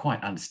them,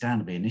 quite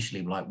understandably,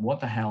 initially were like, "What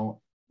the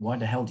hell? Why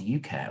the hell do you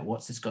care?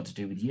 What's this got to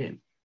do with you?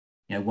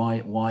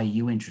 Why are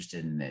you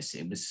interested in this?"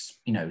 It was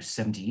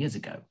 70 years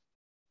ago.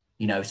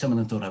 Some of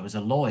them thought I was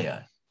a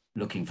lawyer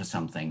looking for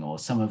something, or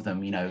some of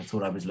them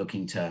thought I was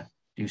looking to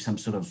do some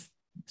sort of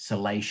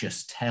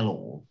salacious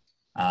tell-all.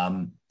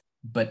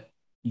 But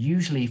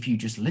usually, if you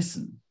just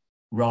listen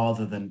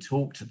rather than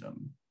talk to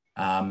them,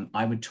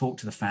 I would talk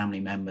to the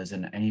family members,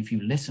 and if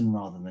you listen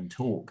rather than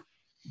talk,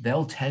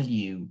 they'll tell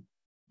you.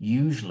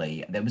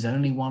 Usually, there was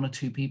only one or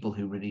two people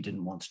who really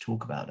didn't want to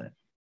talk about it.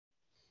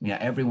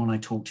 Everyone I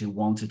talked to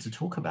wanted to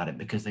talk about it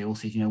because they all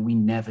said, we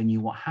never knew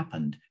what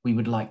happened. We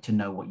would like to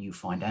know what you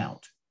find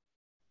out.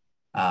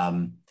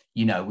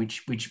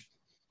 Which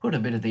put a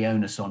bit of the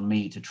onus on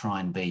me to try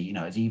and be,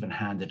 as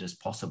even-handed as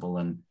possible.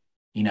 And,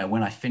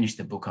 when I finished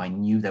the book, I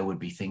knew there would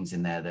be things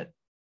in there that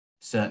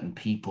certain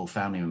people,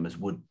 family members,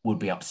 would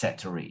be upset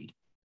to read,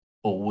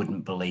 or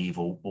wouldn't believe,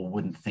 or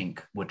wouldn't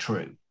think were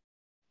true.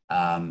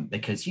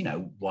 Because,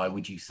 why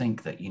would you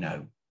think that,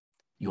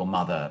 your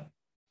mother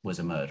was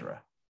a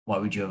murderer? Why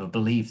would you ever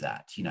believe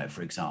that,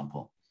 for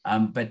example?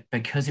 But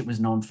because it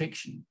was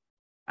nonfiction,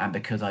 and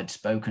because I'd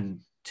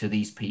spoken to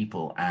these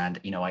people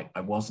and,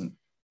 I wasn't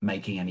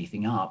making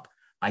anything up,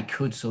 I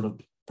could sort of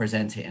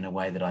present it in a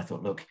way that I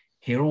thought, look,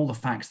 here are all the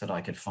facts that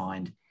I could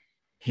find.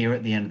 Here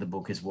at the end of the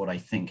book is what I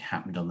think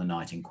happened on the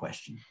night in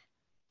question.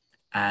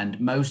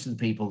 And most of the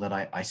people that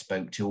I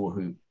spoke to, or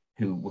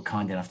who were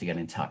kind enough to get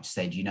in touch,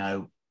 said,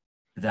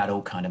 that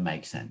all kind of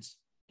makes sense.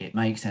 It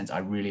makes sense. I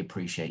really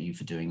appreciate you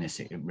for doing this.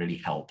 It really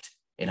helped.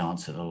 It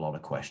answered a lot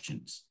of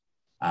questions.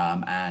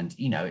 And,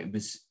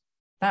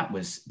 that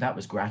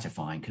was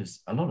gratifying, because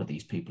a lot of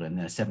these people in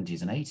their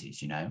 70s and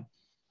 80s,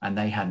 and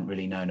they hadn't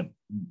really known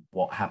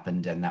what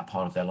happened in that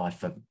part of their life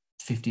for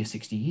 50 or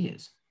 60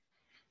 years.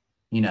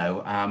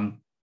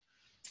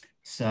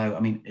 So, I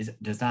mean,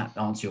 does that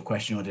answer your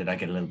question, or did I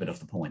get a little bit off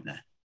the point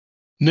there?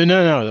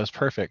 No, that's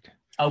perfect.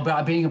 Oh,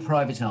 but being a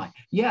private eye.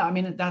 Yeah, I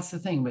mean, that's the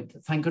thing.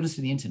 But thank goodness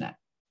for the internet.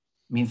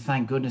 I mean,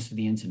 thank goodness for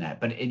the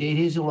internet. But it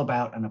is all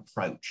about an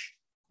approach.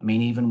 I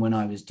mean, even when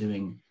I was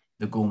doing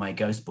the Gourmet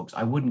Ghost books,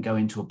 I wouldn't go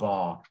into a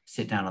bar,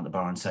 sit down at the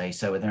bar and say,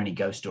 "So are there any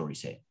ghost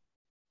stories here?"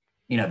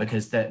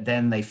 Because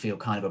then they feel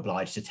kind of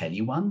obliged to tell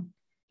you one,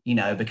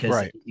 because,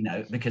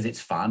 Right. because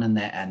it's fun,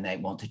 and they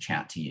want to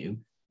chat to you,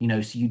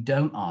 so you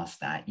don't ask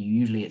that.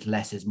 Usually it's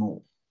less is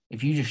more.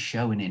 If you just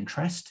show an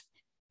interest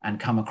and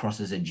come across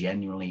as a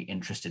genuinely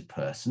interested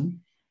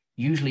person,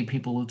 usually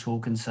people will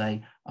talk and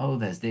say, "Oh,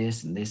 there's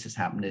this and this has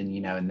happened,"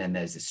 and then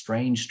there's a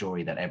strange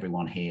story that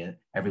everyone here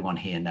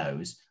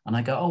knows. And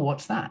I go, "Oh,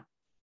 what's that?"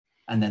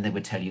 And then they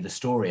would tell you the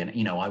story,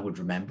 and I would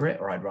remember it,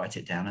 or I'd write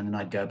it down, and then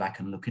I'd go back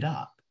and look it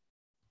up.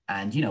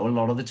 And a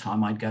lot of the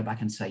time I'd go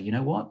back and say, "You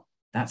know what?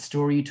 That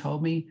story you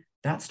told me,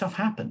 that stuff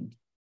happened.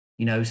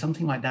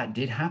 Something like that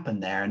did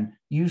happen there." And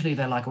usually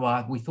they're like,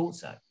 "Well, we thought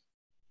so.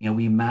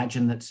 We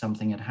imagined that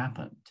something had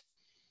happened."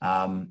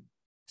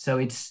 So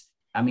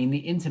the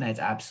internet's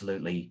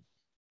absolutely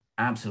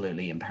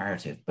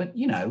imperative. But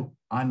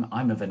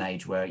I'm of an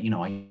age where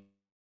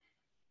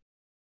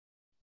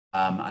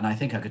and I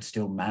think I could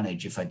still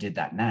manage if I did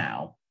that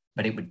now,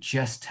 but it would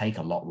just take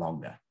a lot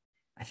longer.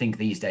 I think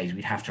these days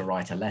we'd have to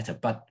write a letter.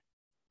 But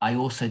I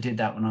also did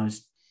that when I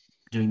was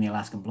doing the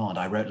Alaskan Blonde.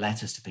 I wrote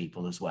letters to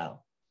people as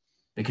well,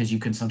 because you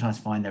can sometimes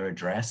find their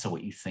address, or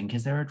what you think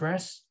is their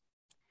address.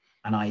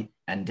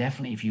 And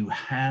definitely, if you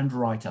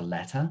handwrite a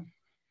letter,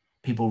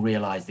 people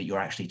realize that you're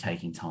actually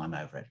taking time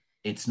over it.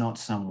 It's not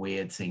some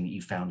weird thing that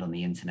you found on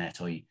the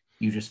internet, or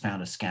you just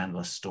found a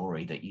scandalous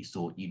story that you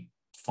thought you'd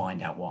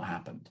find out what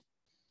happened.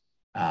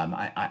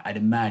 I'd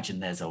imagine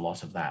there's a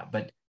lot of that.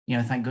 But,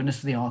 thank goodness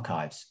for the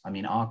archives. I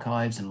mean,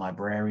 archives and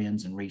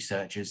librarians and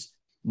researchers,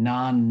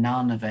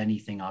 none of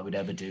anything I would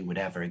ever do would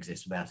ever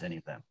exist without any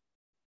of them.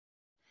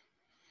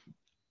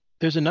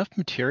 There's enough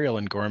material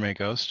in Gourmet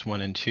Ghost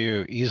 1 and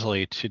 2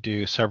 easily to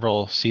do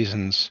several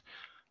seasons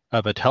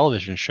of a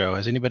television show.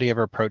 Has anybody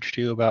ever approached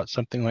you about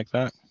something like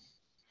that?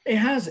 It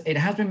has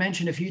been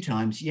mentioned a few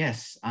times.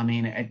 Yes, I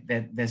mean,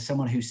 there's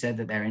someone who said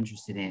that they're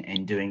interested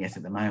in doing it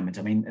at the moment.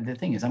 I mean, the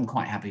thing is, I'm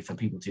quite happy for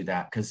people to do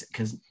that because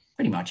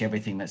pretty much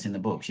everything that's in the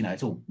books,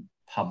 it's all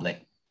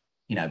public,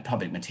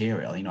 public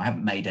material. I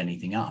haven't made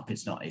anything up.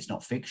 It's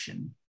not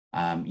fiction.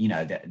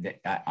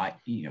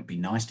 It'd be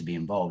nice to be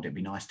involved. It'd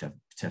be nice to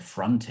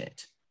front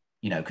it,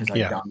 because I've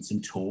Yeah. done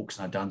some talks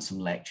and I've done some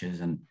lectures,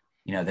 and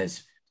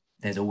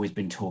there's always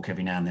been talk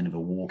every now and then of a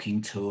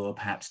walking tour,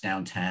 perhaps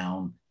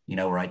downtown,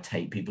 where I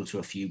take people to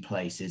a few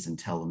places and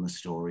tell them the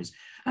stories.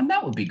 And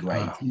that would be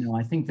great.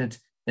 I think that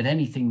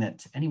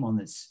anyone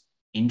that's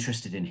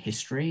interested in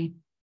history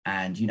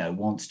and,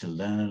 wants to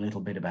learn a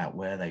little bit about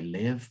where they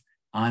live,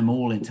 I'm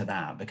all into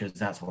that because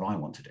that's what I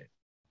want to do.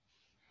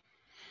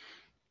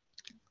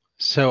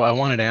 So I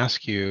wanted to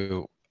ask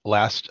you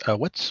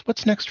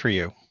what's next for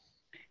you?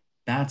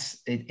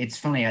 It's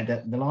funny.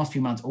 The last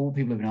few months, all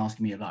people have been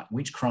asking me like,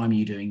 which crime are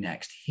you doing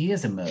next?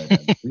 Here's a murder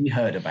we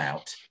heard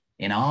about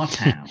in our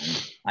town.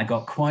 I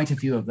got quite a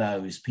few of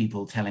those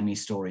people telling me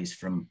stories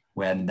from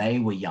when they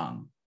were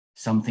young,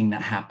 something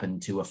that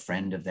happened to a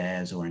friend of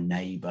theirs or a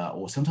neighbor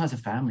or sometimes a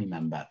family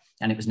member,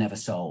 and it was never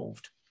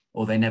solved,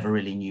 or they never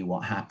really knew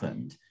what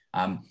happened.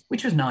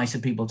 Which was nice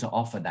of people to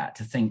offer that,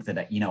 to think that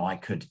I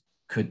could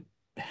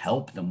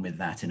help them with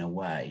that in a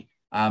way.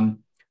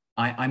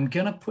 I'm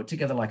going to put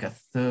together like a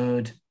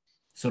third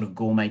sort of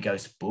Gourmet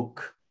Ghost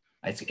book.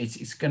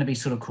 It's going to be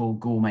sort of called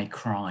Gourmet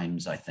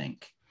Crimes, I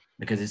think,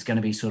 because it's going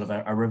to be sort of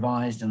a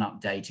revised and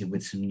updated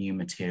with some new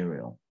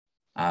material,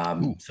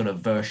 sort of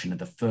version of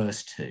the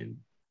first two.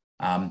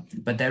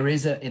 But there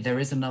is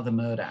another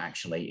murder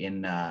actually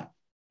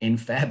in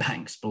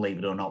Fairbanks, believe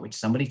it or not, which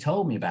somebody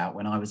told me about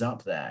when I was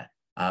up there.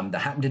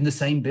 That happened in the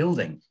same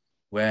building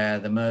where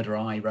the murder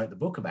I wrote the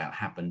book about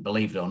happened,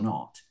 believe it or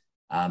not.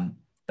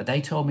 But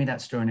they told me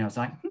that story and I was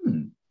like,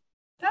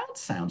 that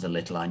sounds a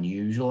little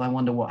unusual. I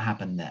wonder what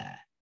happened there.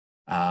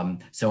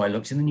 So I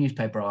looked in the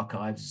newspaper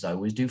archives, as I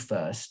always do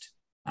first,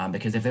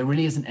 because if there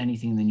really isn't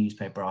anything in the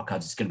newspaper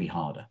archives, it's going to be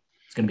harder.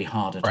 It's going to be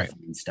harder to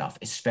find stuff,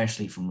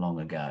 especially from long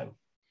ago.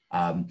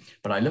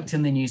 But I looked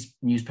in the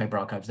newspaper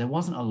archives. There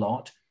wasn't a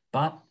lot,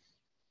 but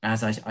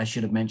as I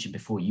should have mentioned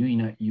before,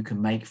 you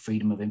can make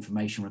freedom of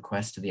information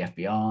requests to the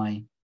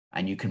FBI,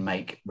 and you can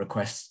make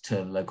requests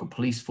to local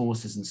police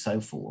forces and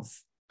so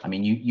forth. I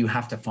mean, you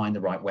have to find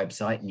the right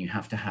website and you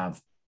have to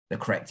have the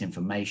correct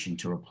information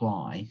to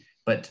reply.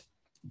 But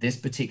this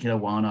particular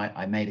one,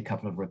 I made a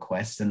couple of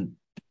requests and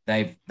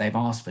they've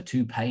asked for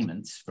 2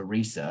 payments for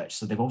research.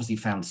 So they've obviously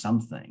found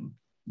something.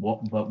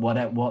 What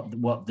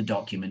the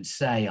documents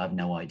say, I've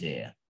no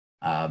idea.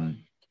 And,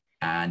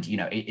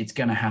 it's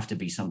going to have to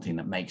be something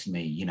that makes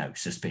me,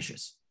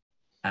 suspicious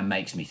and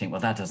makes me think,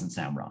 well, that doesn't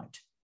sound right.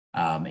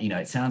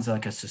 It sounds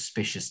like a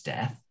suspicious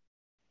death.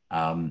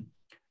 It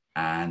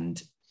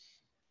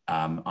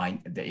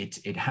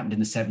happened in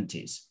the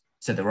 70s.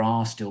 So there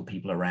are still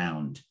people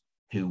around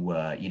who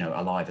were,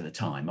 alive at the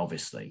time,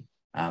 obviously.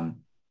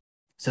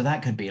 So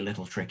that could be a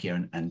little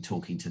trickier and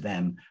talking to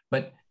them.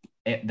 But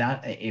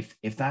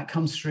if that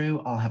comes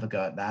through, I'll have a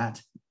go at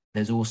that.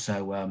 There's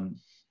also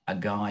a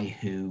guy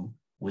who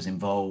was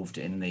involved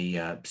in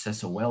the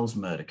Cecil Wells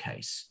murder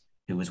case,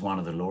 who was one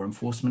of the law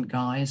enforcement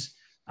guys.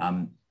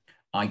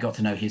 I got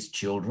to know his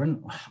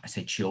children. I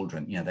say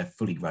children, they're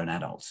fully grown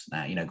adults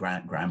now,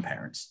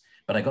 grandparents.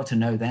 But I got to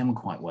know them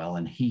quite well.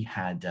 And he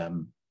had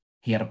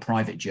a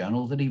private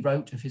journal that he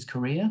wrote of his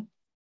career.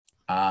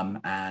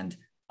 And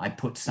I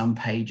put some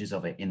pages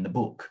of it in the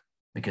book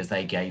because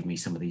they gave me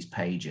some of these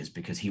pages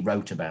because he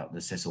wrote about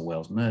the Cecil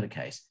Wells murder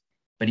case.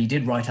 But he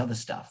did write other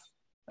stuff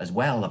as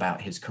well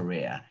about his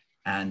career.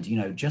 And,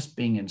 just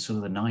being in sort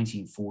of the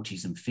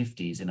 1940s and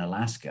 50s in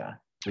Alaska,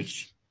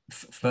 which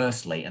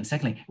firstly, and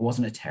secondly, it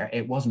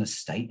wasn't a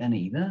state then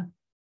either.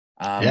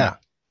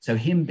 So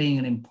him being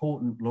an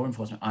important law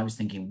enforcement, I was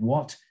thinking,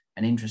 what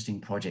an interesting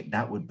project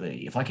that would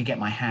be if I could get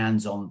my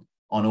hands on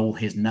all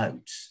his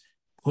notes,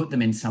 put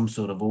them in some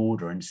sort of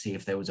order and see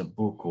if there was a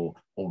book or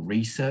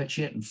research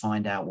it and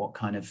find out what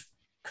kind of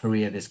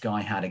career this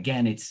guy had.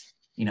 Again, it's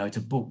a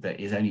book that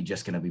is only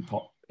just going to be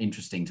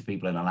interesting to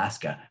people in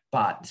Alaska,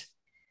 but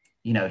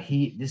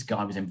this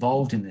guy was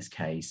involved in this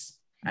case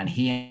and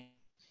he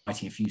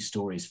writing a few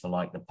stories for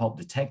like the pulp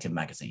detective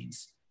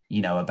magazines,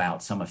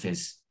 about some of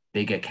his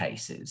bigger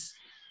cases.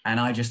 And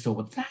I just thought,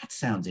 well, that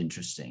sounds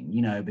interesting,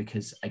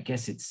 because I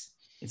guess it's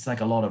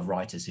like a lot of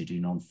writers who do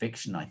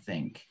nonfiction, I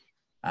think.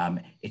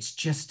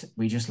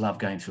 We just love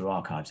going through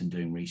archives and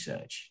doing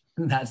research.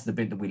 That's the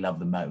bit that we love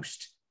the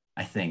most,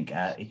 I think.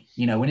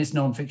 When it's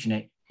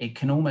nonfiction, it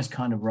can almost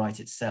kind of write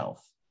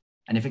itself.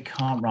 And if it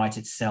can't write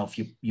itself,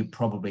 you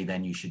probably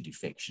then you should do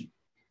fiction.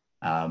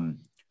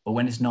 But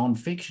when it's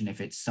nonfiction,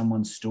 if it's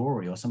someone's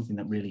story or something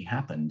that really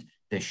happened,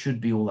 there should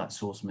be all that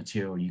source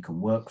material you can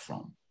work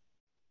from.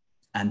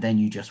 And then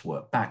you just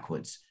work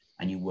backwards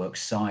and you work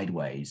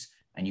sideways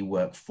and you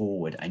work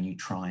forward and you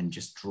try and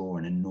just draw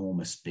an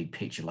enormous big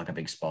picture like a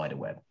big spider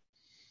web.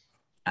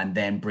 And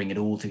then bring it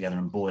all together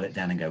and boil it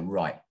down and go,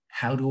 right,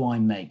 how do I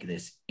make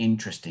this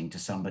interesting to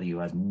somebody who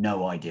has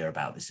no idea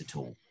about this at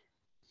all?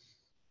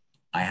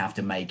 I have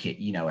to make it,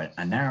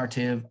 a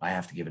narrative. I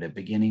have to give it a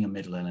beginning, a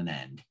middle, and an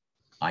end.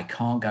 I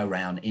can't go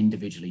around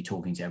individually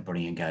talking to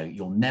everybody and go,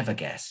 you'll never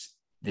guess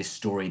this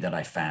story that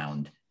I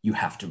found. You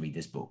have to read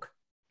this book.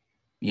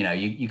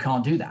 You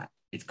can't do that.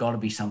 It's got to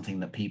be something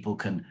that people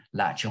can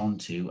latch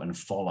onto and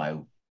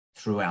follow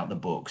throughout the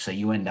book. So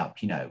you end up,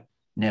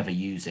 never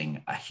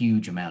using a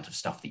huge amount of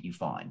stuff that you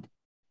find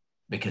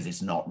because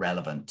it's not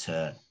relevant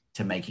to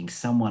making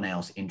someone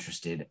else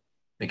interested,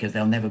 because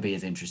they'll never be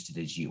as interested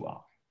as you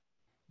are,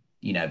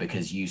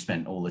 because you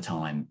spent all the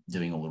time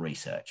doing all the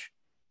research.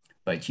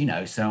 But,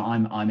 so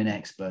I'm an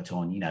expert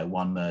on,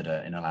 one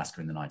murder in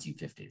Alaska in the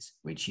 1950s,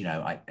 which,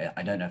 I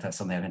don't know if that's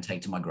something I can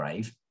take to my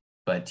grave,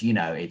 but,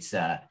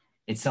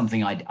 it's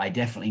something I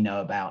definitely know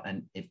about.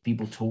 And if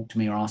people talk to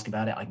me or ask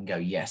about it, I can go,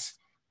 yes,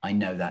 I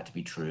know that to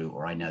be true,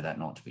 or I know that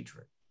not to be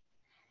true.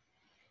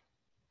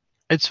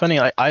 It's funny.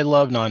 I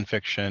love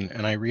nonfiction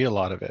and I read a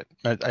lot of it.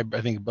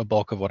 I think the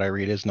bulk of what I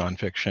read is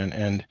nonfiction.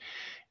 And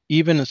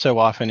even so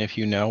often, if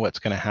you know what's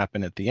going to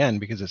happen at the end,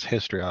 because it's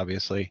history,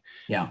 obviously,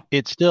 Yeah.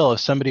 it's still, if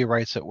somebody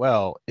writes it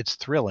well, it's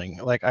thrilling.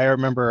 Like I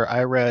remember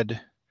I read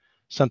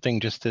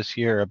something just this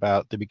year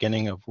about the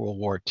beginning of World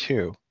War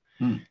II.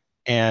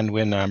 And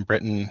when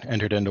Britain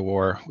entered into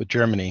war with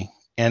Germany.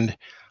 And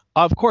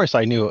of course,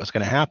 I knew it was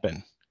going to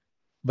happen,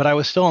 but I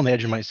was still on the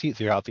edge of my seat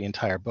throughout the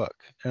entire book.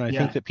 And I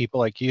think that people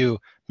like you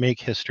make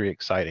history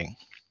exciting.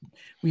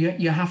 Well,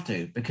 you have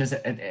to, because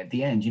at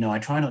the end, I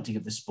try not to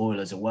give the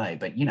spoilers away,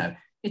 but,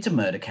 it's a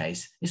murder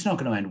case. It's not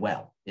going to end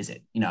well, is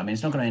it?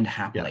 It's not going to end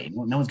happily.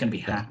 Yeah. No one's going to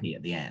be happy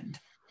at the end.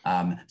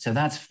 So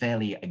that's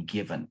fairly a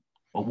given.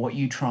 But what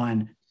you try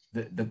and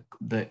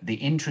the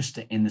interest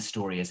in the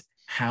story is,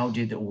 how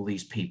did all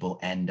these people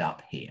end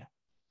up here?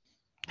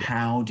 Yeah.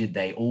 How did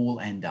they all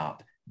end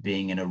up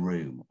being in a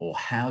room? Or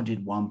how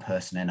did one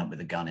person end up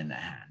with a gun in their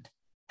hand?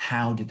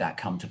 How did that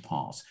come to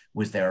pass?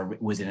 Was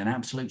it an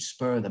absolute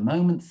spur of the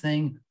moment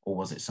thing, or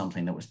was it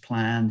something that was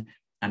planned?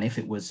 And if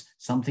it was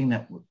something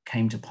that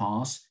came to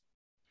pass,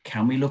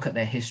 can we look at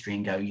their history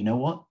and go, you know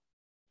what,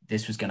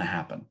 this was going to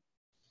happen?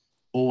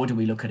 Or do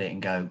we look at it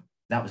and go,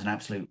 that was an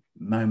absolute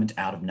moment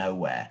out of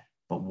nowhere,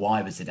 but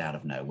why was it out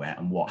of nowhere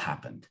and what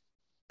happened?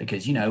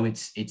 Because,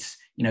 it's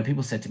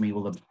people said to me,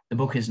 well, the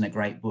book isn't a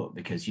great book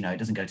because, it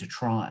doesn't go to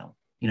trial.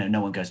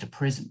 No one goes to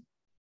prison.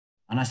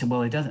 And I said,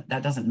 well,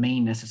 that doesn't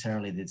mean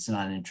necessarily that it's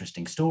not an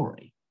interesting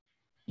story,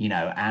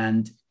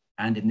 and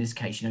in this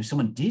case,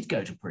 someone did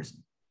go to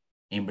prison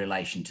in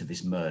relation to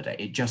this murder.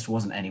 It just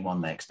wasn't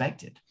anyone they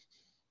expected.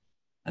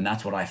 And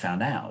that's what I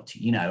found out,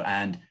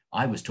 and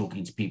I was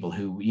talking to people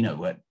who,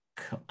 were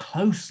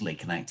closely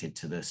connected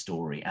to the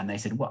story. And they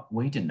said, what?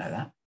 We didn't know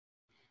that.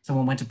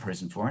 Someone went to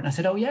prison for it. And I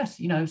said, oh, yes,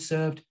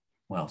 served,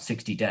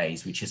 60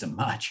 days, which isn't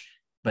much.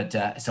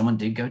 But someone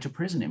did go to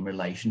prison in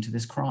relation to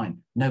this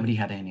crime. Nobody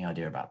had any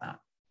idea about that.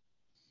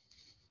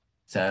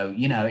 So,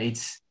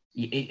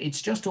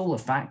 it's just all the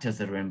factors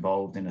that are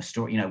involved in a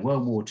story.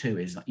 World War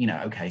II is,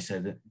 okay,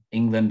 so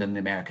England and the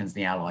Americans,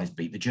 the Allies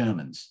beat the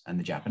Germans and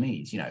the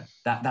Japanese.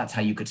 That's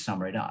how you could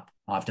sum it up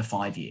after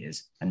 5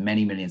 years, and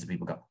many millions of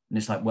people got. And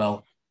it's like,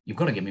 well, you've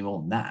got to give me more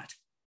than that.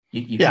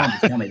 You can't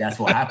just tell me that's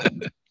what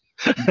happened.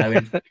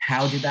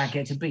 How did that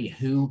get to be?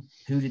 Who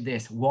did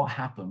this? What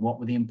happened? What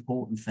were the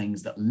important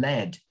things that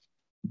led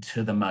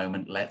to the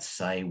moment, let's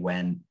say,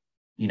 when,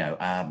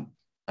 a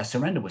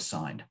surrender was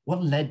signed?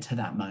 What led to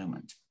that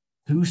moment?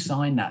 Who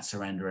signed that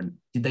surrender? And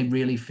did they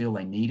really feel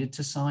they needed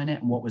to sign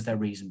it? And what was their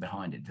reason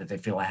behind it? Did they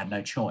feel they had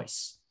no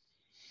choice?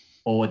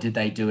 Or did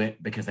they do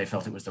it because they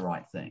felt it was the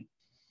right thing?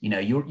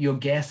 You're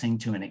guessing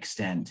to an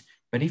extent,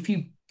 but if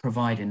you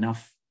provide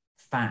enough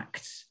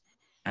facts,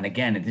 and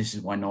again, this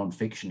is why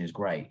nonfiction is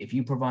great. If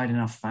you provide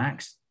enough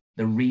facts,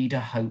 the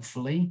reader,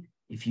 hopefully,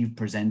 if you've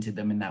presented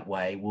them in that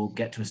way, will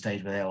get to a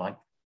stage where they're like,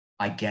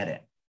 I get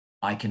it.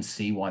 I can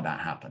see why that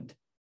happened.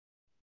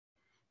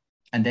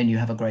 And then you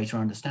have a greater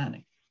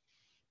understanding.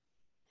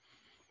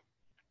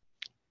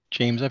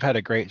 James, I've had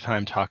a great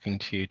time talking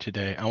to you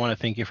today. I want to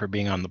thank you for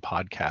being on the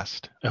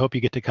podcast. I hope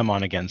you get to come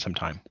on again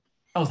sometime.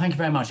 Oh, thank you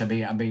very much.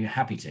 I'd be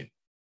happy to.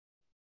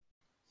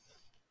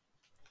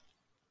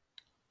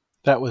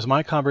 That was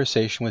my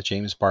conversation with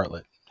James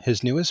Bartlett.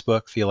 His newest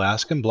book, The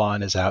Alaskan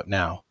Blonde, is out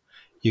now.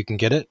 You can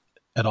get it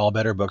at all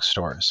better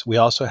bookstores. We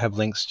also have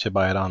links to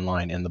buy it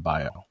online in the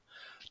bio.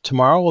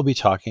 Tomorrow we'll be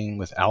talking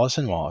with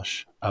Allison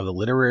Walsh of the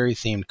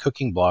literary-themed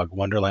cooking blog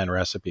Wonderland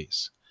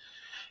Recipes.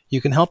 You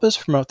can help us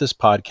promote this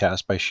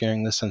podcast by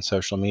sharing this on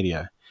social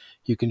media.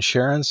 You can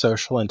share on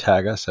social and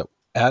tag us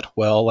at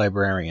Well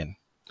Librarian.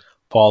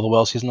 Follow the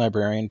Well Seasoned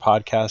Librarian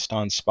podcast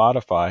on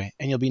Spotify,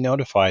 and you'll be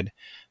notified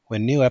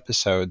when new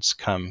episodes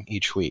come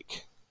each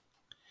week.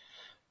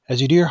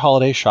 As you do your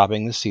holiday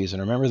shopping this season,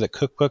 remember that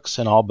cookbooks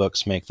and all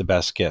books make the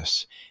best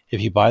gifts. If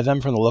you buy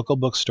them from the local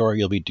bookstore,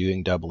 you'll be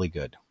doing doubly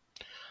good.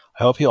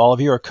 I hope all of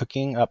you are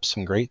cooking up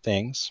some great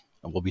things,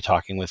 and we'll be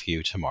talking with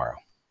you tomorrow.